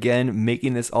there again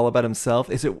making this all about himself.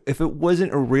 If it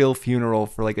wasn't a real funeral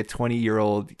for like a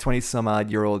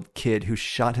 20-some-odd-year-old kid who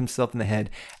shot himself in the head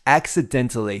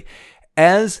accidentally,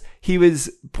 as he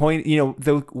was pointing,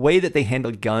 the way that they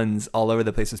handled guns all over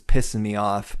the place was pissing me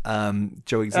off.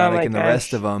 Joe Exotic and the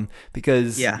rest of them,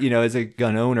 because as a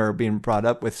gun owner being brought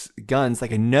up with guns,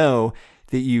 like I know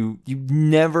that you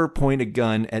never point a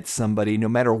gun at somebody, no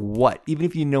matter what. Even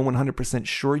if you know 100%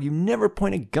 sure, you never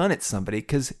point a gun at somebody,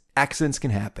 because accidents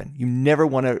can happen. You never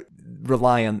want to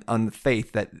rely on the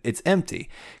faith that it's empty,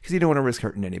 because you don't want to risk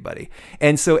hurting anybody.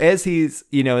 And so as he's,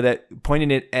 that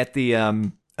pointing it at the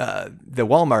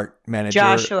Walmart manager,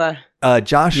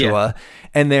 Joshua,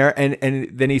 and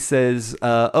then he says,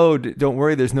 don't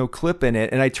worry, there's no clip in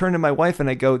it. And I turn to my wife and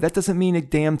I go, that doesn't mean a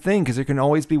damn thing, because there can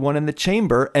always be one in the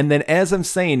chamber. And then as I'm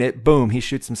saying it, boom, he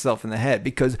shoots himself in the head,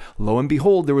 because lo and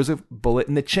behold, there was a bullet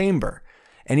in the chamber.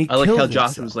 And I like how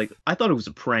Joshua was like, I thought it was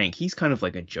a prank. He's kind of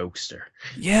like a jokester.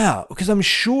 Yeah, because I'm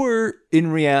sure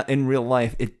in real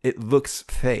life it looks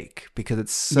fake, because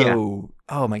it's so.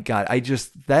 Oh my god,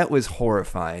 that was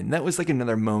horrifying. That was like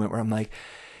another moment where I'm like,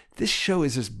 this show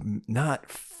is just not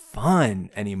fun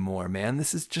anymore, man.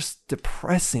 This is just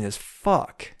depressing as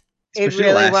fuck. It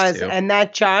really was, and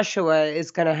that Joshua is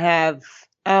gonna have.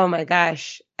 Oh my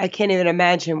gosh, I can't even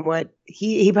imagine what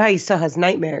he probably still has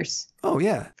nightmares. Oh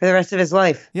yeah, for the rest of his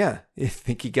life. Yeah, you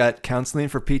think he got counseling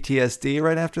for PTSD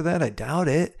right after that? I doubt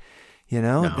it.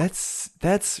 No.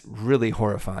 That's really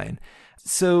horrifying.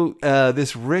 So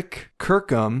this Rick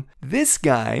Kirkham, this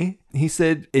guy, he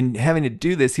said in having to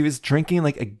do this, he was drinking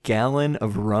like a gallon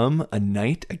of rum a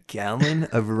night,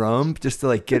 just to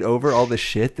like get over all the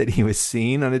shit that he was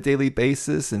seeing on a daily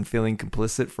basis, and feeling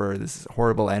complicit for this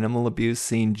horrible animal abuse,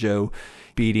 seeing Joe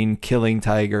killing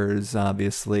tigers,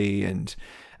 obviously. And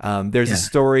there's a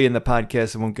story in the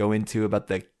podcast I won't go into about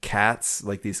the cats,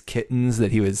 like these kittens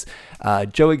that he was,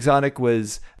 Joe Exotic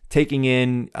was taking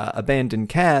in abandoned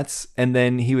cats, and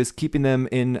then he was keeping them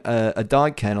in a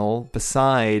dog kennel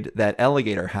beside that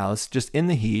alligator house, just in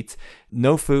the heat,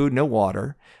 no food, no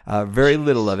water, very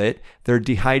little of it. They're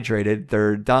dehydrated,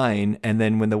 they're dying, and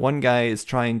then when the one guy is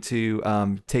trying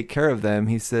to take care of them,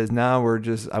 he says,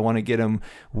 I want to get them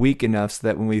weak enough so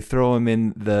that when we throw them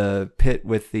in the pit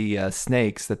with the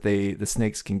snakes, that the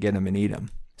snakes can get them and eat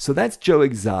them. So that's Joe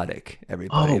Exotic,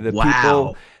 everybody.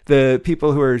 The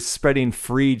people who are spreading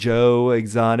free Joe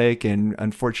Exotic, and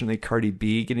unfortunately Cardi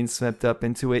B getting swept up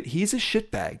into it. He's a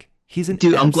shitbag. He's an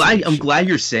dude. I'm glad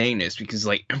you're saying this, because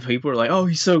like people are like, oh,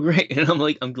 he's so great, and I'm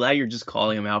like, I'm glad you're just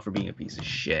calling him out for being a piece of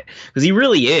shit, because he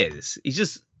really is. He's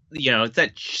just, it's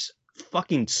that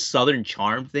fucking Southern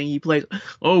charm thing he plays.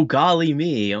 Oh golly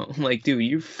me, I'm like, dude,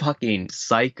 you're fucking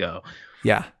psycho.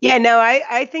 Yeah. Yeah, no,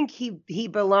 I think he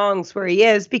belongs where he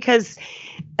is, because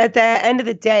at the end of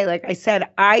the day, like I said,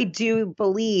 I do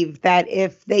believe that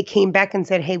if they came back and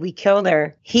said, hey, we killed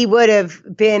her, he would have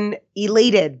been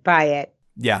elated by it.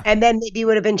 Yeah. And then maybe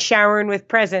would have been showering with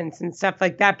presents and stuff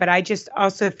like that. But I just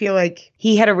also feel like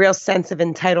he had a real sense of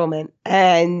entitlement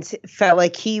and felt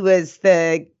like he was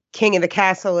the king of the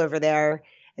castle over there.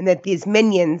 And that these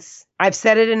minions, I've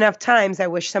said it enough times, I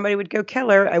wish somebody would go kill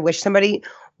her. I wish somebody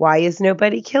Why is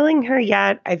nobody killing her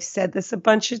yet? I've said this a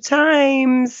bunch of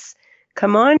times.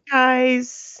 Come on,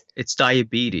 guys. It's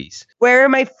diabetes. Where are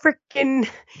my frickin'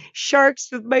 sharks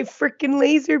with my frickin'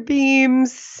 laser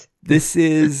beams? This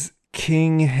is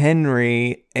King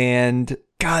Henry and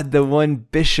God, the one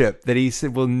bishop that he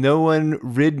said, will no one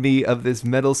rid me of this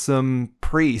meddlesome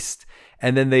priest?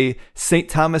 And then St.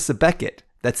 Thomas a Becket.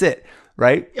 That's it.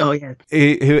 Right? Oh yeah.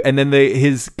 And then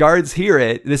his guards hear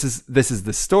it. This is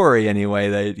the story anyway.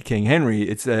 That King Henry.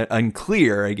 It's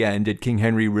unclear again. Did King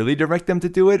Henry really direct them to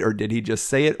do it, or did he just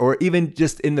say it, or even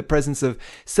just in the presence of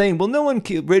saying, "Well, no one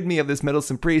rid me of this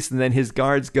meddlesome priest," and then his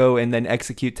guards go and then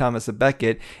execute Thomas a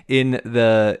Becket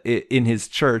in his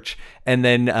church, and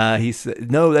then he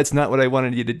said, "No, that's not what I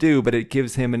wanted you to do," but it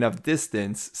gives him enough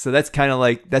distance. So that's kind of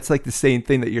like the same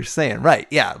thing that you're saying, right?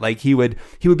 Yeah, like he would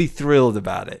be thrilled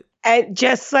about it. And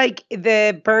just like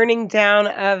the burning down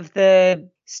of the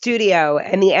studio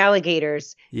and the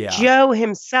alligators, Yeah. Joe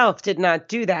himself did not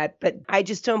do that, but I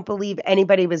just don't believe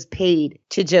anybody was paid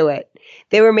to do it.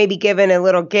 They were maybe given a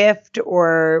little gift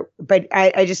but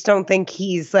I just don't think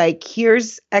he's like,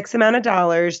 here's X amount of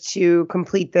dollars to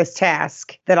complete this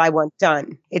task that I want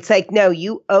done. It's like, no,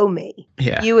 you owe me.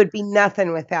 Yeah. You would be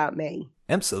nothing without me.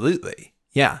 Absolutely.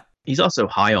 Yeah. He's also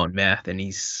high on meth, and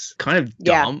he's kind of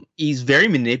dumb. Yeah. He's very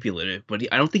manipulative, but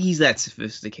I don't think he's that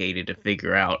sophisticated to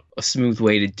figure out a smooth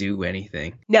way to do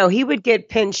anything. No, he would get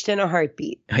pinched in a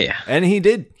heartbeat. Yeah. And he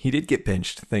did. He did get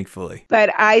pinched, thankfully.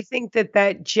 But I think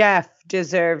that Jeff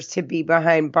deserves to be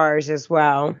behind bars as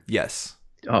well. Yes.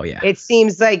 Oh, yeah. It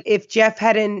seems like if Jeff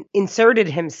hadn't inserted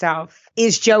himself,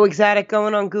 is Joe Exotic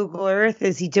going on Google Earth?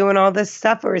 Is he doing all this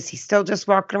stuff? Or is he still just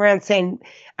walking around saying,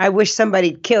 I wish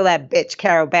somebody'd kill that bitch,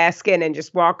 Carol Baskin, and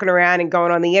just walking around and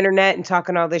going on the internet and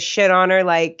talking all this shit on her?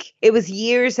 Like, it was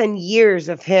years and years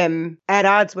of him at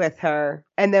odds with her.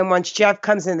 And then once Jeff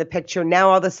comes in the picture, now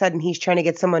all of a sudden he's trying to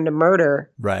get someone to murder.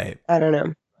 Right. I don't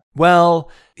know. Well,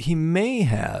 he may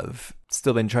have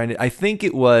still been trying to. I think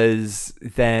it was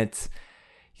that,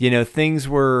 things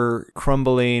were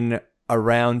crumbling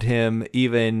around him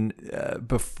even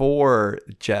before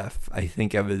Jeff. I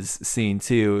think I was seeing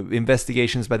too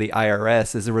investigations by the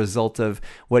IRS as a result of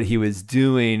what he was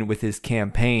doing with his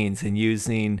campaigns and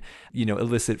using,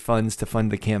 illicit funds to fund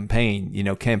the campaign,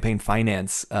 campaign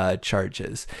finance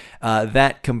charges.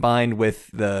 That combined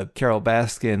with the Carol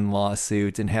Baskin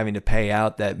lawsuit and having to pay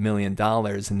out that $1 million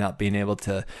and not being able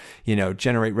to,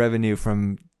 generate revenue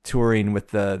from touring with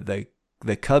the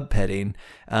cub petting.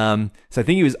 So I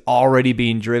think he was already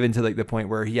being driven to the point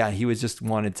where, he was just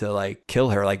wanted to kill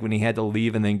her, when he had to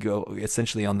leave and then go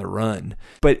essentially on the run.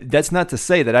 But that's not to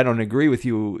say that I don't agree with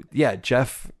you. Yeah,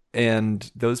 Jeff and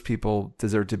those people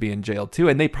deserve to be in jail too.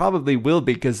 And they probably will,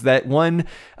 because that one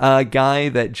guy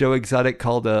that Joe Exotic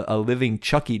called a living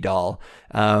Chucky doll.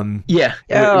 Yeah.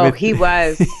 He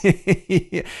was.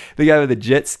 The guy with the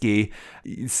jet ski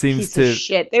seems Piece of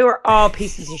shit. They were all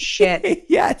pieces of shit.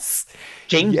 Yes.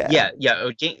 James,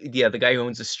 the guy who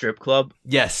owns a strip club.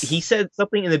 Yes. He said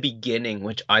something in the beginning,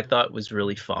 which I thought was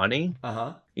really funny.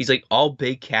 Uh-huh. He's like, all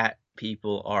big cat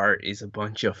people is a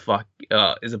bunch of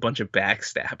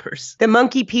backstabbers. The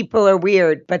monkey people are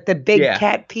weird, but the big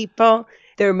cat people,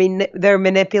 they're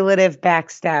manipulative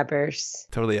backstabbers.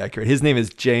 Totally accurate. His name is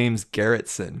James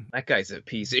Garretson. That guy's a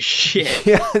piece of shit.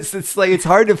 Yes, it's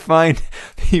hard to find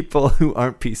people who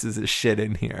aren't pieces of shit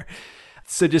in here.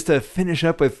 So just to finish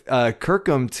up with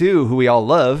Kirkham too, who we all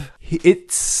love,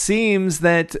 it seems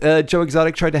that Joe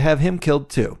Exotic tried to have him killed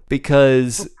too,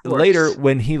 because later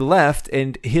when he left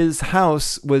and his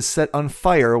house was set on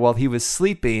fire while he was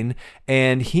sleeping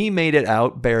and he made it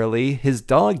out barely, his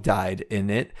dog died in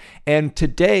it. And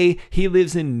today he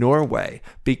lives in Norway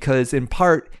because in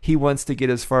part he wants to get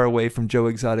as far away from Joe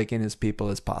Exotic and his people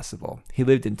as possible. He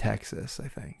lived in Texas, I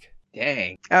think.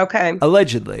 Dang. Okay.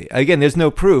 Allegedly. Again, there's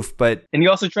no proof, but... And you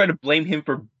also try to blame him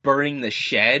for burning the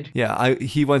shed? Yeah,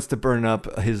 he wants to burn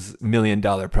up his $1 million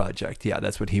project. Yeah,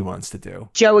 that's what he wants to do.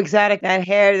 Joe Exotic, that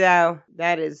hair, though,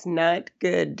 that is not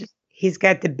good. He's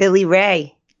got the Billy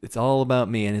Ray. It's all about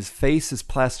me, and his face is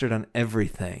plastered on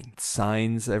everything.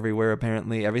 Signs everywhere,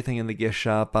 apparently. Everything in the gift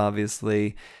shop,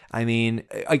 obviously. I mean,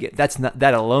 again,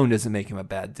 that alone doesn't make him a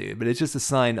bad dude, but it's just a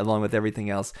sign along with everything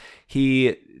else.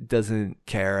 He doesn't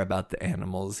care about the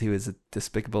animals. He was a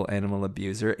despicable animal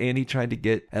abuser, and he tried to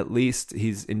get, at least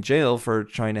he's in jail for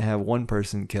trying to have one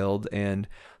person killed, and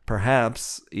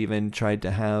perhaps even tried to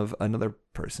have another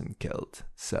person killed.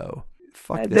 So...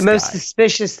 the most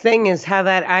suspicious thing is how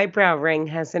that eyebrow ring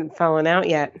hasn't fallen out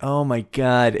yet. Oh my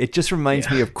God. It just reminds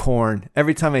me of Korn.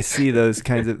 Every time I see those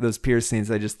kinds of those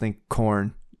piercings, I just think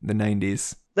Korn, the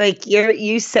 90s. Like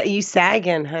you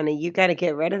sagging, honey. You got to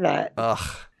get rid of that.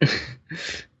 Ugh.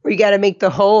 Or you got to make the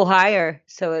hole higher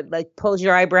so it like pulls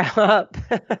your eyebrow up.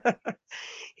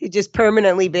 You just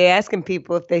permanently be asking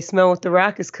people if they smell what the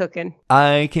Rock is cooking.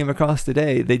 I came across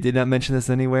today, they did not mention this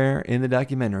anywhere in the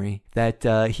documentary, that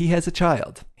he has a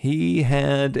child. He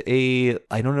had I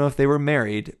don't know if they were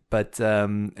married, but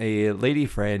a lady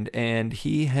friend, and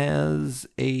he has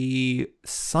a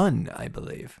son, I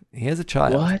believe. He has a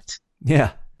child. What?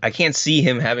 Yeah. I can't see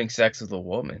him having sex with a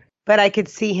woman. But I could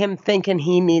see him thinking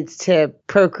he needs to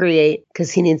procreate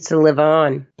because he needs to live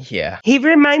on. Yeah. He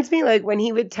reminds me like when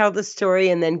he would tell the story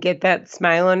and then get that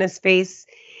smile on his face.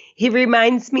 He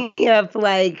reminds me of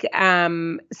like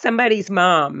somebody's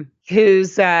mom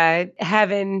who's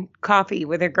having coffee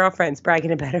with her girlfriends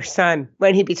bragging about her son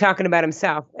when he'd be talking about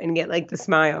himself and get like the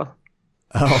smile.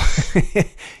 Oh,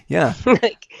 yeah.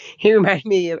 Like he reminded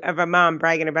me of a mom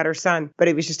bragging about her son, but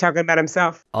he was just talking about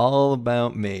himself. All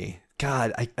about me.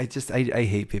 God, I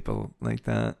hate people like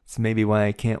that. It's maybe why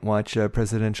I can't watch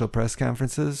presidential press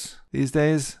conferences these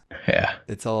days. Yeah.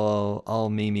 It's all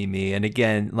me. And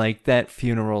again, like that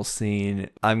funeral scene,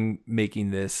 I'm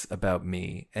making this about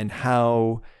me and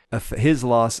how his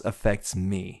loss affects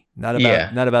me. Not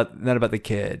about the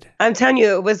kid. I'm telling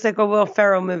you, it was like a Will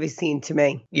Ferrell movie scene to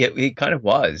me. Yeah, it kind of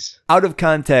was. Out of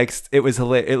context, it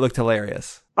looked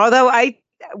hilarious. Although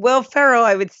Will Ferrell,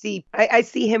 I would see. I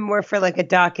see him more for like a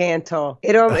Doc Antle.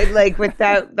 It like with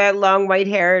that long white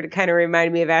hair. It kind of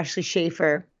reminded me of Ashley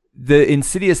Schaefer. The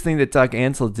insidious thing that Doc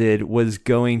Antle did was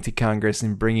going to Congress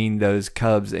and bringing those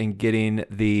cubs and getting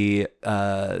the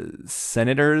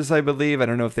senators, I believe, I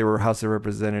don't know if they were House of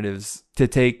Representatives, to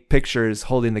take pictures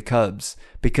holding the cubs,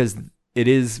 because it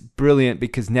is brilliant,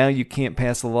 because now you can't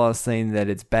pass a law saying that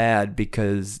it's bad,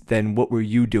 because then what were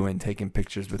you doing taking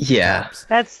pictures with the cubs?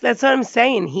 That's what I'm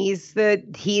saying. He's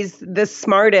the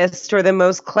smartest or the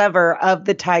most clever of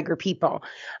the tiger people.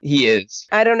 He is.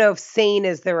 I don't know if sane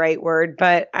is the right word,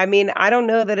 but I mean, I don't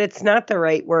know that it's not the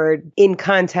right word in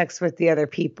context with the other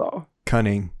people.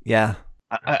 Cunning. Yeah.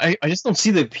 I just don't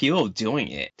see the appeal of doing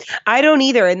it. I don't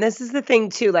either. And this is the thing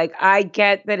too. Like I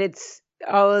get that it's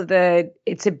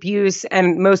abuse,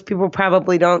 and most people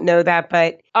probably don't know that,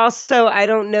 but also I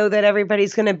don't know that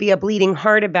everybody's going to be a bleeding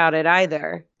heart about it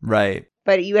either. Right.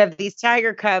 But you have these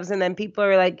tiger cubs, and then people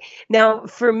are like, now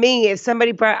for me, if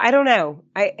somebody I don't know,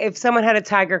 if someone had a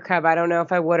tiger cub, I don't know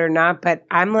if I would or not, but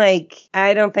I'm like,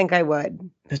 I don't think I would.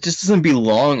 It just doesn't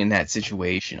belong in that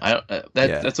situation.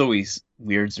 That's always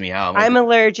weirds me out. I'm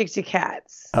allergic to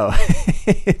cats. Oh,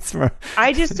 it's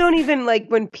I just don't even like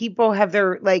when people have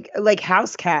their like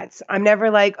house cats. I'm never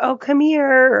like, oh, come here,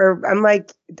 or I'm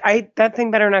like, that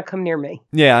thing better not come near me.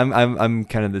 Yeah, I'm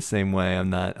kind of the same way. I'm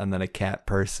not a cat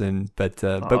person, but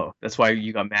that's why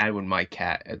you got mad when my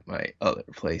cat at my other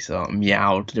place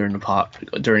meowed during a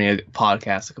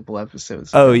podcast a couple episodes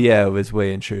ago. Oh yeah, it was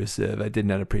way intrusive. I did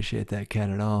not appreciate that cat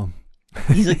at all.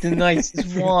 He's like the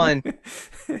nicest one.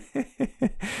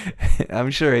 I'm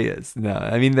sure he is. No,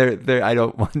 I mean they're I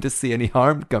don't want to see any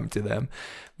harm come to them,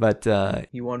 but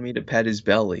he wanted me to pet his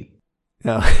belly.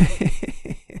 No.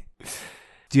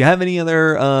 Do you have any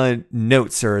other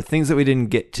notes or things that we didn't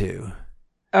get to?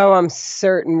 Oh, I'm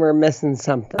certain we're missing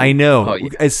something. I know. Oh, yeah.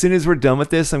 As soon as we're done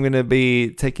with this, I'm going to be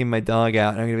taking my dog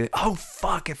out, and I'm going to be, oh,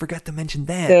 fuck, I forgot to mention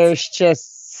that. There's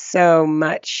just so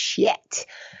much shit.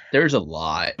 There's a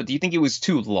lot. But do you think it was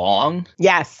too long?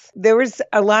 Yes. There was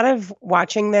a lot of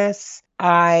watching this.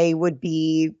 I would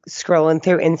be scrolling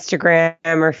through Instagram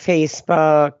or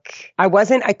Facebook.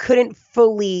 I couldn't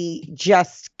fully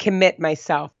just commit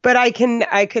myself, but I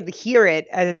could hear it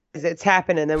as it's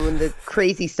happening. And when the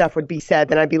crazy stuff would be said,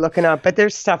 then I'd be looking up. But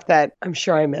there's stuff that I'm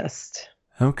sure I missed.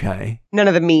 Okay. None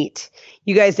of the meat.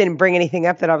 You guys didn't bring anything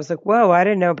up that I was like, whoa, I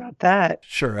didn't know about that.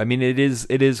 Sure. I mean, it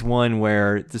is one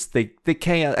where just the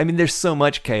chaos. I mean, there's so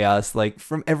much chaos, like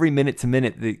from every minute to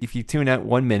minute. If you tune out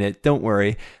 1 minute, don't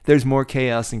worry. There's more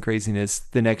chaos and craziness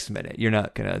the next minute. You're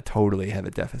not going to totally have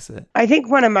a deficit. I think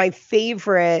one of my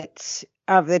favorite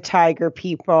of the tiger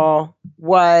people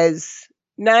was...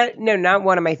 not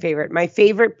one of my favorite. My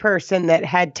favorite person that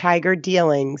had tiger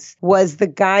dealings was the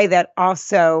guy that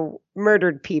also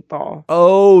murdered people.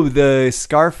 Oh, the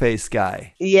Scarface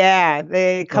guy. Yeah,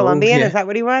 the Colombian. yeah. Is that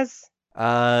what he was?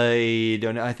 I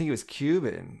don't know. I think it was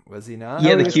Cuban. Was he not?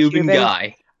 Yeah, Oh, the he was Cuban Cuban?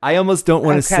 guy. I almost don't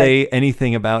want to Okay. say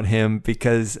anything about him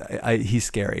because he's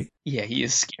scary. Yeah, he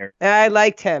is scary. I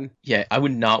liked him. Yeah, I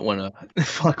would not want to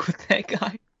fuck with that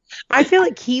guy. I feel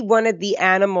like he wanted the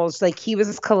animals, like he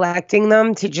was collecting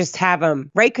them to just have them,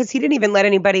 right? Because he didn't even let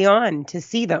anybody on to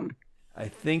see them. I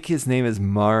think his name is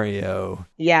Mario.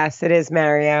 Yes, it is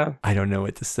Mario. I don't know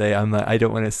what to say. I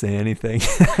don't want to say anything.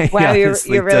 Wow, you're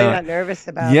honestly really don't. not nervous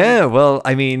about it. Yeah, well,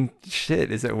 I mean,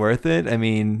 shit, is it worth it? I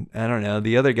mean, I don't know.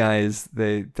 The other guys,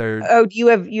 they're Oh, you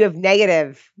have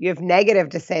negative. You have negative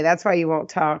to say. That's why you won't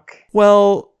talk.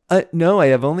 well, no, I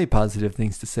have only positive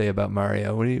things to say about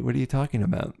Mario. What are you talking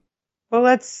about? Well,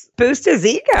 let's boost his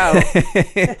ego.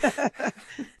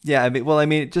 Yeah, I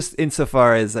mean, just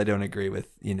insofar as I don't agree with,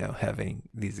 having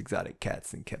these exotic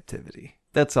cats in captivity.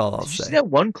 That's all I'll Did you see say. that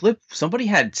one clip? Somebody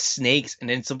had snakes, and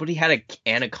then somebody had an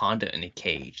anaconda in a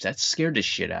cage. That scared the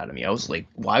shit out of me. I was like,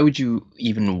 why would you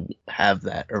even have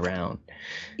that around?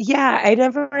 Yeah, I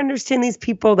never understand these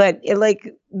people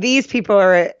these people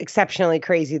are exceptionally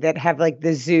crazy that have like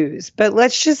the zoos. But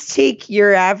let's just take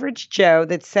your average Joe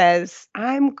that says,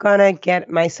 I'm gonna get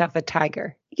myself a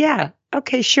tiger. Yeah,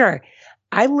 okay, sure.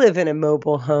 I live in a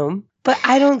mobile home, but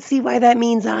I don't see why that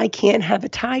means I can't have a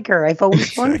tiger. I've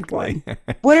always wanted one.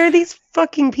 What are these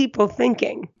fucking people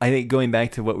thinking? I think going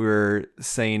back to what we were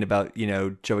saying about,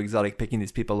 Joe Exotic picking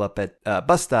these people up at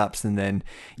bus stops and then,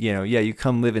 you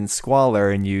come live in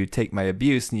squalor and you take my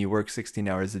abuse and you work 16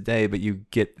 hours a day, but you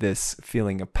get this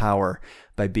feeling of power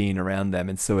by being around them.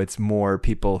 And so it's more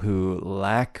people who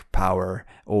lack power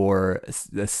or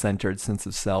a centered sense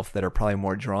of self that are probably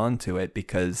more drawn to it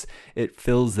because it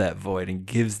fills that void and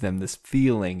gives them this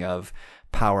feeling of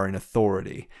power and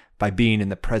authority by being in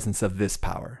the presence of this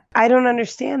power. I don't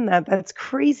understand that. That's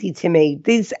crazy to me.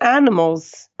 These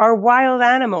animals are wild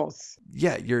animals.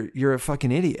 Yeah, you're a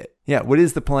fucking idiot. Yeah, what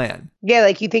is the plan? Yeah,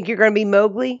 like you think you're going to be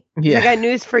Mowgli? Yeah. I got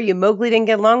news for you. Mowgli didn't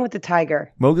get along with the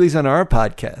tiger. Mowgli's on our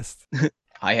podcast.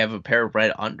 I have a pair of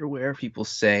red underwear. People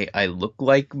say I look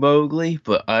like Mowgli,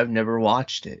 but I've never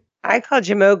watched it. I called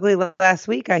you Mowgli last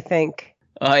week, I think.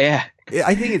 Oh, yeah.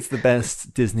 I think it's the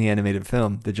best Disney animated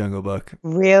film, The Jungle Book.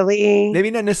 Really? Maybe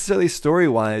not necessarily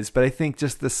story-wise, but I think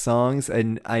just the songs,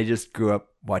 and I just grew up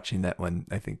watching that one,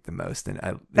 I think, the most. And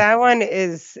that one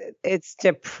it's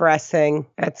depressing.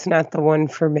 That's not the one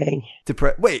for me.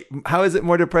 Wait, how is it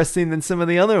more depressing than some of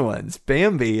the other ones?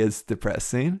 Bambi is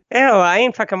depressing. Ew, I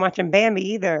ain't fucking watching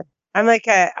Bambi either. I'm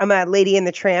a Lady and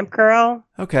the Tramp girl.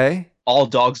 Okay. All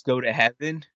dogs go to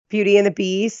heaven. Beauty and the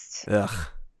Beast. Ugh.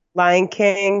 Lion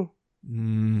King.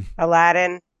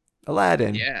 Aladdin.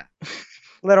 Yeah.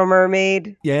 Little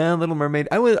Mermaid. Yeah, Little Mermaid.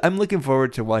 I'm looking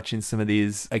forward to watching some of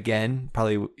these again,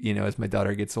 probably, as my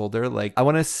daughter gets older. Like, I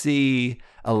want to see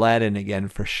Aladdin again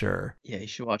for sure. Yeah, you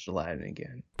should watch Aladdin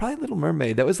again. Probably Little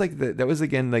Mermaid. That was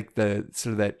again like the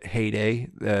sort of that heyday,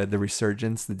 the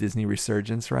resurgence, the Disney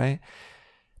resurgence, right?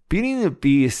 Beauty and the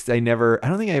Beast, I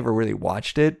don't think I ever really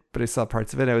watched it, but I saw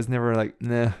parts of it. I was never like,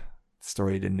 nah,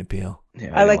 story didn't appeal.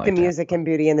 Yeah, I like the music in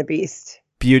Beauty and the Beast.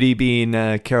 Beauty being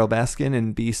Carol Baskin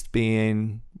and Beast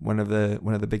being one of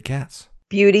the big cats.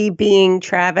 Beauty being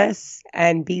Travis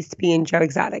and Beast being Joe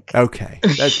Exotic. Okay,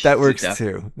 that works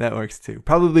too. That works too.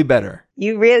 Probably better.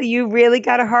 You really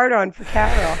got a hard on for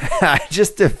Carol.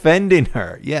 Just defending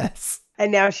her, yes.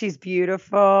 And now she's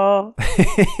beautiful.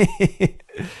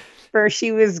 First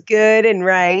she was good and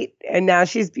right, and now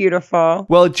she's beautiful.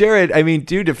 Well, Jared, I mean,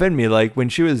 do defend me. Like when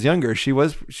she was younger, she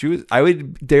was. I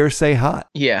would dare say hot.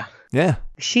 Yeah. Yeah.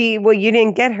 You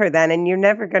didn't get her then, and you're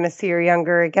never going to see her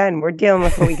younger again. We're dealing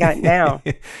with what we got now.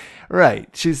 Right.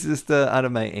 She's just out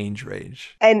of my age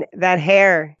range. And that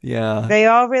hair. Yeah. They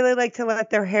all really like to let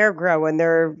their hair grow when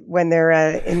they're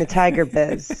in the tiger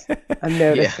biz. I'm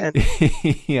noticing.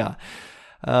 Yeah.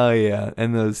 Oh, yeah.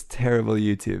 And those terrible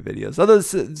YouTube videos.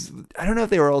 I don't know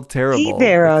if they were all terrible. Hey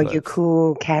there, all you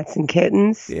cool cats and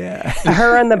kittens. Yeah.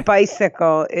 Her on the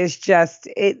bicycle is just,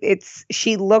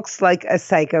 she looks like a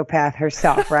psychopath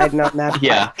herself riding on that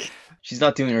bike. She's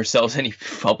not doing herself any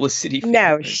publicity.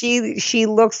 No, she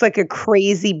looks like a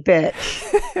crazy bitch.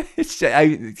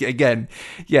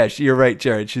 You're right,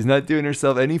 Jared. She's not doing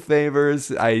herself any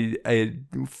favors. I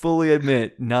fully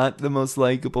admit, not the most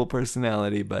likable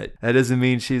personality, but that doesn't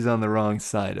mean she's on the wrong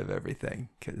side of everything,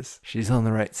 because she's on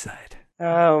the right side.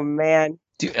 Oh, man.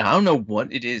 Dude, I don't know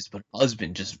what it is, but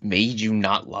husband just made you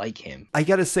not like him. I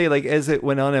gotta say, like, as it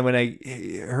went on and when I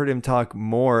heard him talk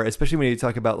more, especially when he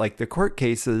talk about like the court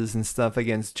cases and stuff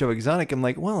against Joe Exotic, I'm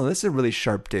like, well, this is a really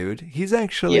sharp dude. He's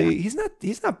actually he's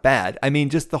not bad. I mean,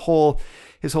 just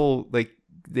his whole like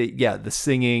the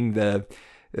singing, the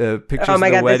pictures of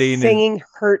the wedding. The singing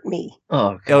hurt me.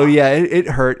 Oh, God. Oh yeah, it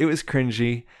hurt. It was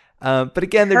cringy. But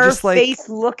again, they're just like her face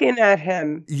looking at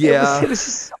him. Yeah, it was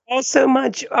just all so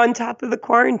much on top of the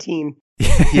quarantine.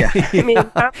 Yeah. I mean,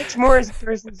 how much more is a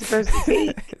person supposed to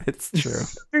take? It's true.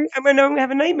 I'm gonna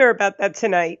have a nightmare about that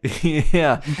tonight.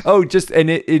 Yeah. Oh, just and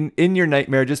in your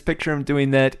nightmare, just picture him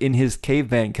doing that in his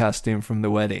caveman costume from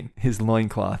the wedding, his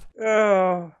loincloth.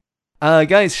 Oh,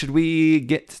 Guys, should we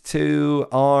get to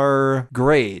our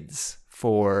grades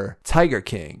for Tiger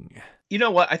King? You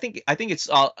know what? I think it's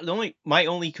my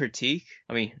only critique.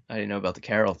 I mean, I didn't know about the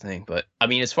Carol thing, but I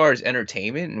mean, as far as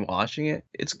entertainment and watching it,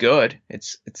 it's good.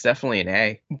 It's definitely an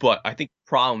A. But I think the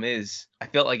problem is I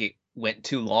felt like it went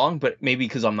too long, but maybe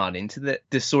because I'm not into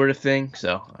this sort of thing.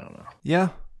 So I don't know. Yeah.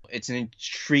 It's an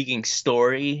intriguing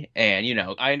story, and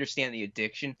I understand the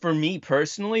addiction. For me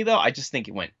personally, though, I just think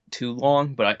it went too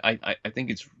long, but I think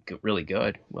it's really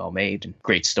good, well made, and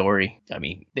great story. I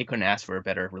mean, they couldn't ask for a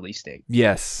better release date.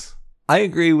 Yes. I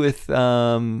agree with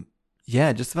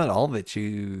just about all that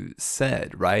you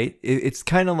said, right? It's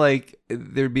kind of like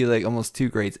there'd be like almost two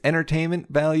grades. Entertainment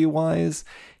value wise,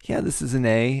 yeah, this is an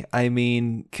A. I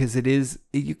mean, because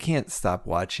you can't stop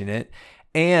watching it.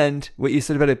 And what you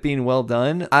said about it being well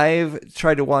done, I've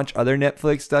tried to watch other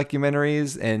Netflix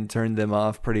documentaries and turned them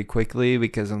off pretty quickly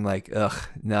because I'm like, ugh,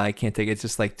 no, I can't take it. It's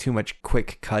just like too much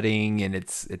quick cutting and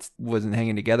it wasn't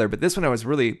hanging together. But this one I was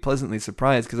really pleasantly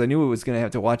surprised because I knew I was going to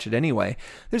have to watch it anyway.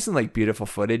 There's some like beautiful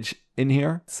footage in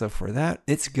here. So for that,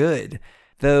 it's good.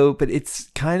 Though, but it's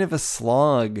kind of a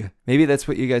slog. Maybe that's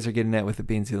what you guys are getting at with it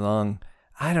being too long.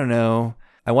 I don't know.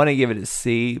 I want to give it a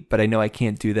C, but I know I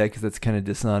can't do that because that's kind of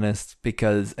dishonest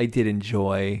because I did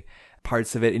enjoy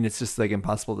parts of it and it's just like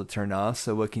impossible to turn off.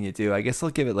 So what can you do? I guess I'll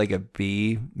give it like a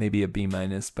B, maybe a B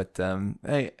minus, but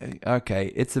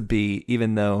okay, it's a B,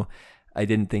 even though I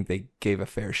didn't think they gave a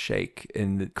fair shake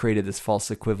and created this false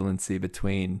equivalency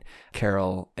between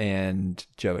Carol and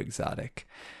Joe Exotic.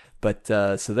 But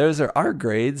so those are our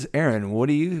grades. Aaron, what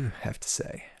do you have to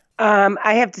say?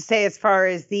 I have to say, as far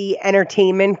as the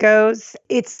entertainment goes,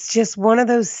 it's just one of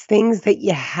those things that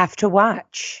you have to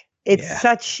watch. It's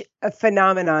such a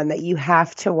phenomenon that you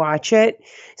have to watch it.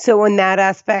 So in that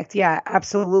aspect, yeah,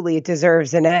 absolutely, it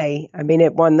deserves an A. I mean,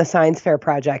 it won the Science Fair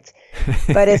project.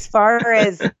 But as far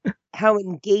as how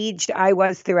engaged I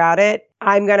was throughout it,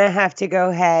 I'm going to have to go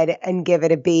ahead and give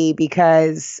it a B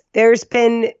because there's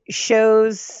been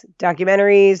shows,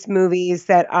 documentaries, movies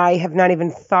that I have not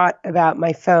even thought about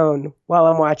my phone while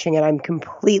I'm watching it. I'm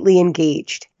completely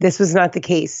engaged. This was not the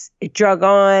case. It drug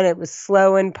on. It was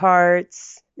slow in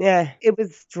parts. Yeah, it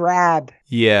was drab.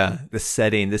 Yeah, the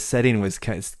setting was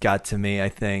kind of got to me, I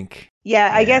think. Yeah,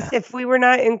 I guess if we were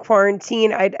not in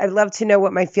quarantine, I'd love to know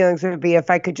what my feelings would be if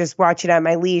I could just watch it at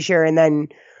my leisure and then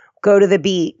go to the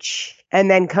beach and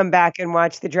then come back and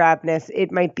watch the drabness.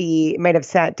 It might have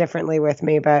sat differently with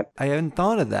me, but I hadn't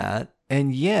thought of that.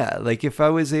 And yeah, like if I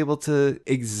was able to,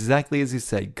 exactly as you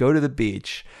said, go to the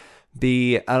beach,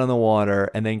 be out on the water,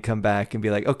 and then come back and be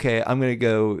like, okay, I'm going to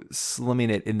go swimming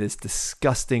it in this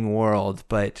disgusting world,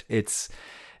 but it's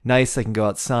nice. I can go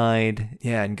outside,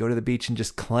 and go to the beach and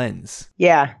just cleanse.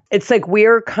 Yeah, it's like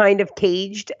we're kind of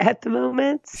caged at the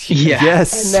moment. Yeah.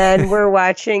 Yes. And then we're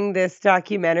watching this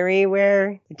documentary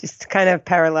where it just kind of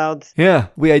paralleled. Yeah,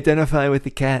 we identify with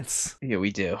the cats. Yeah,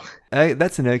 we do.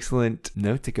 That's an excellent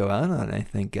note to go out on, I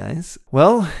think, guys.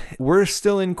 Well, we're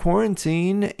still in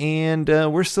quarantine and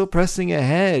we're still pressing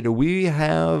ahead. We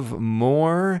have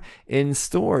more in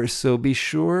store, so be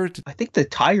sure to... I think the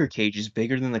tiger cage is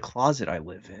bigger than the closet I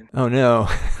live in. Oh, no.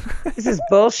 This is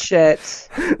bullshit.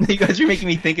 You guys are making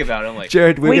me think about it. I'm like,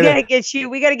 Jared, we gotta get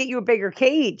you a bigger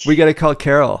cage. We gotta call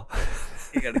Carol.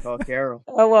 You gotta call Carol.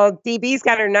 Oh, well, DB's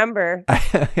got her number.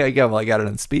 I got it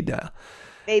on speed dial.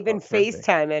 They've been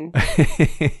FaceTiming.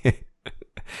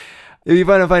 If you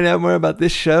want to find out more about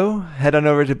this show, head on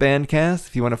over to Bandcast.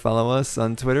 If you want to follow us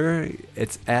on Twitter,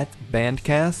 it's at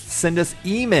Bandcast. Send us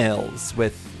emails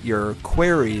with your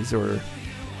queries or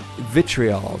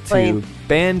vitriol to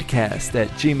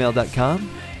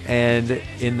bandcast@gmail.com. And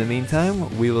in the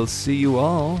meantime, we will see you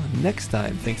all next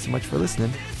time. Thanks so much for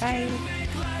listening. Bye.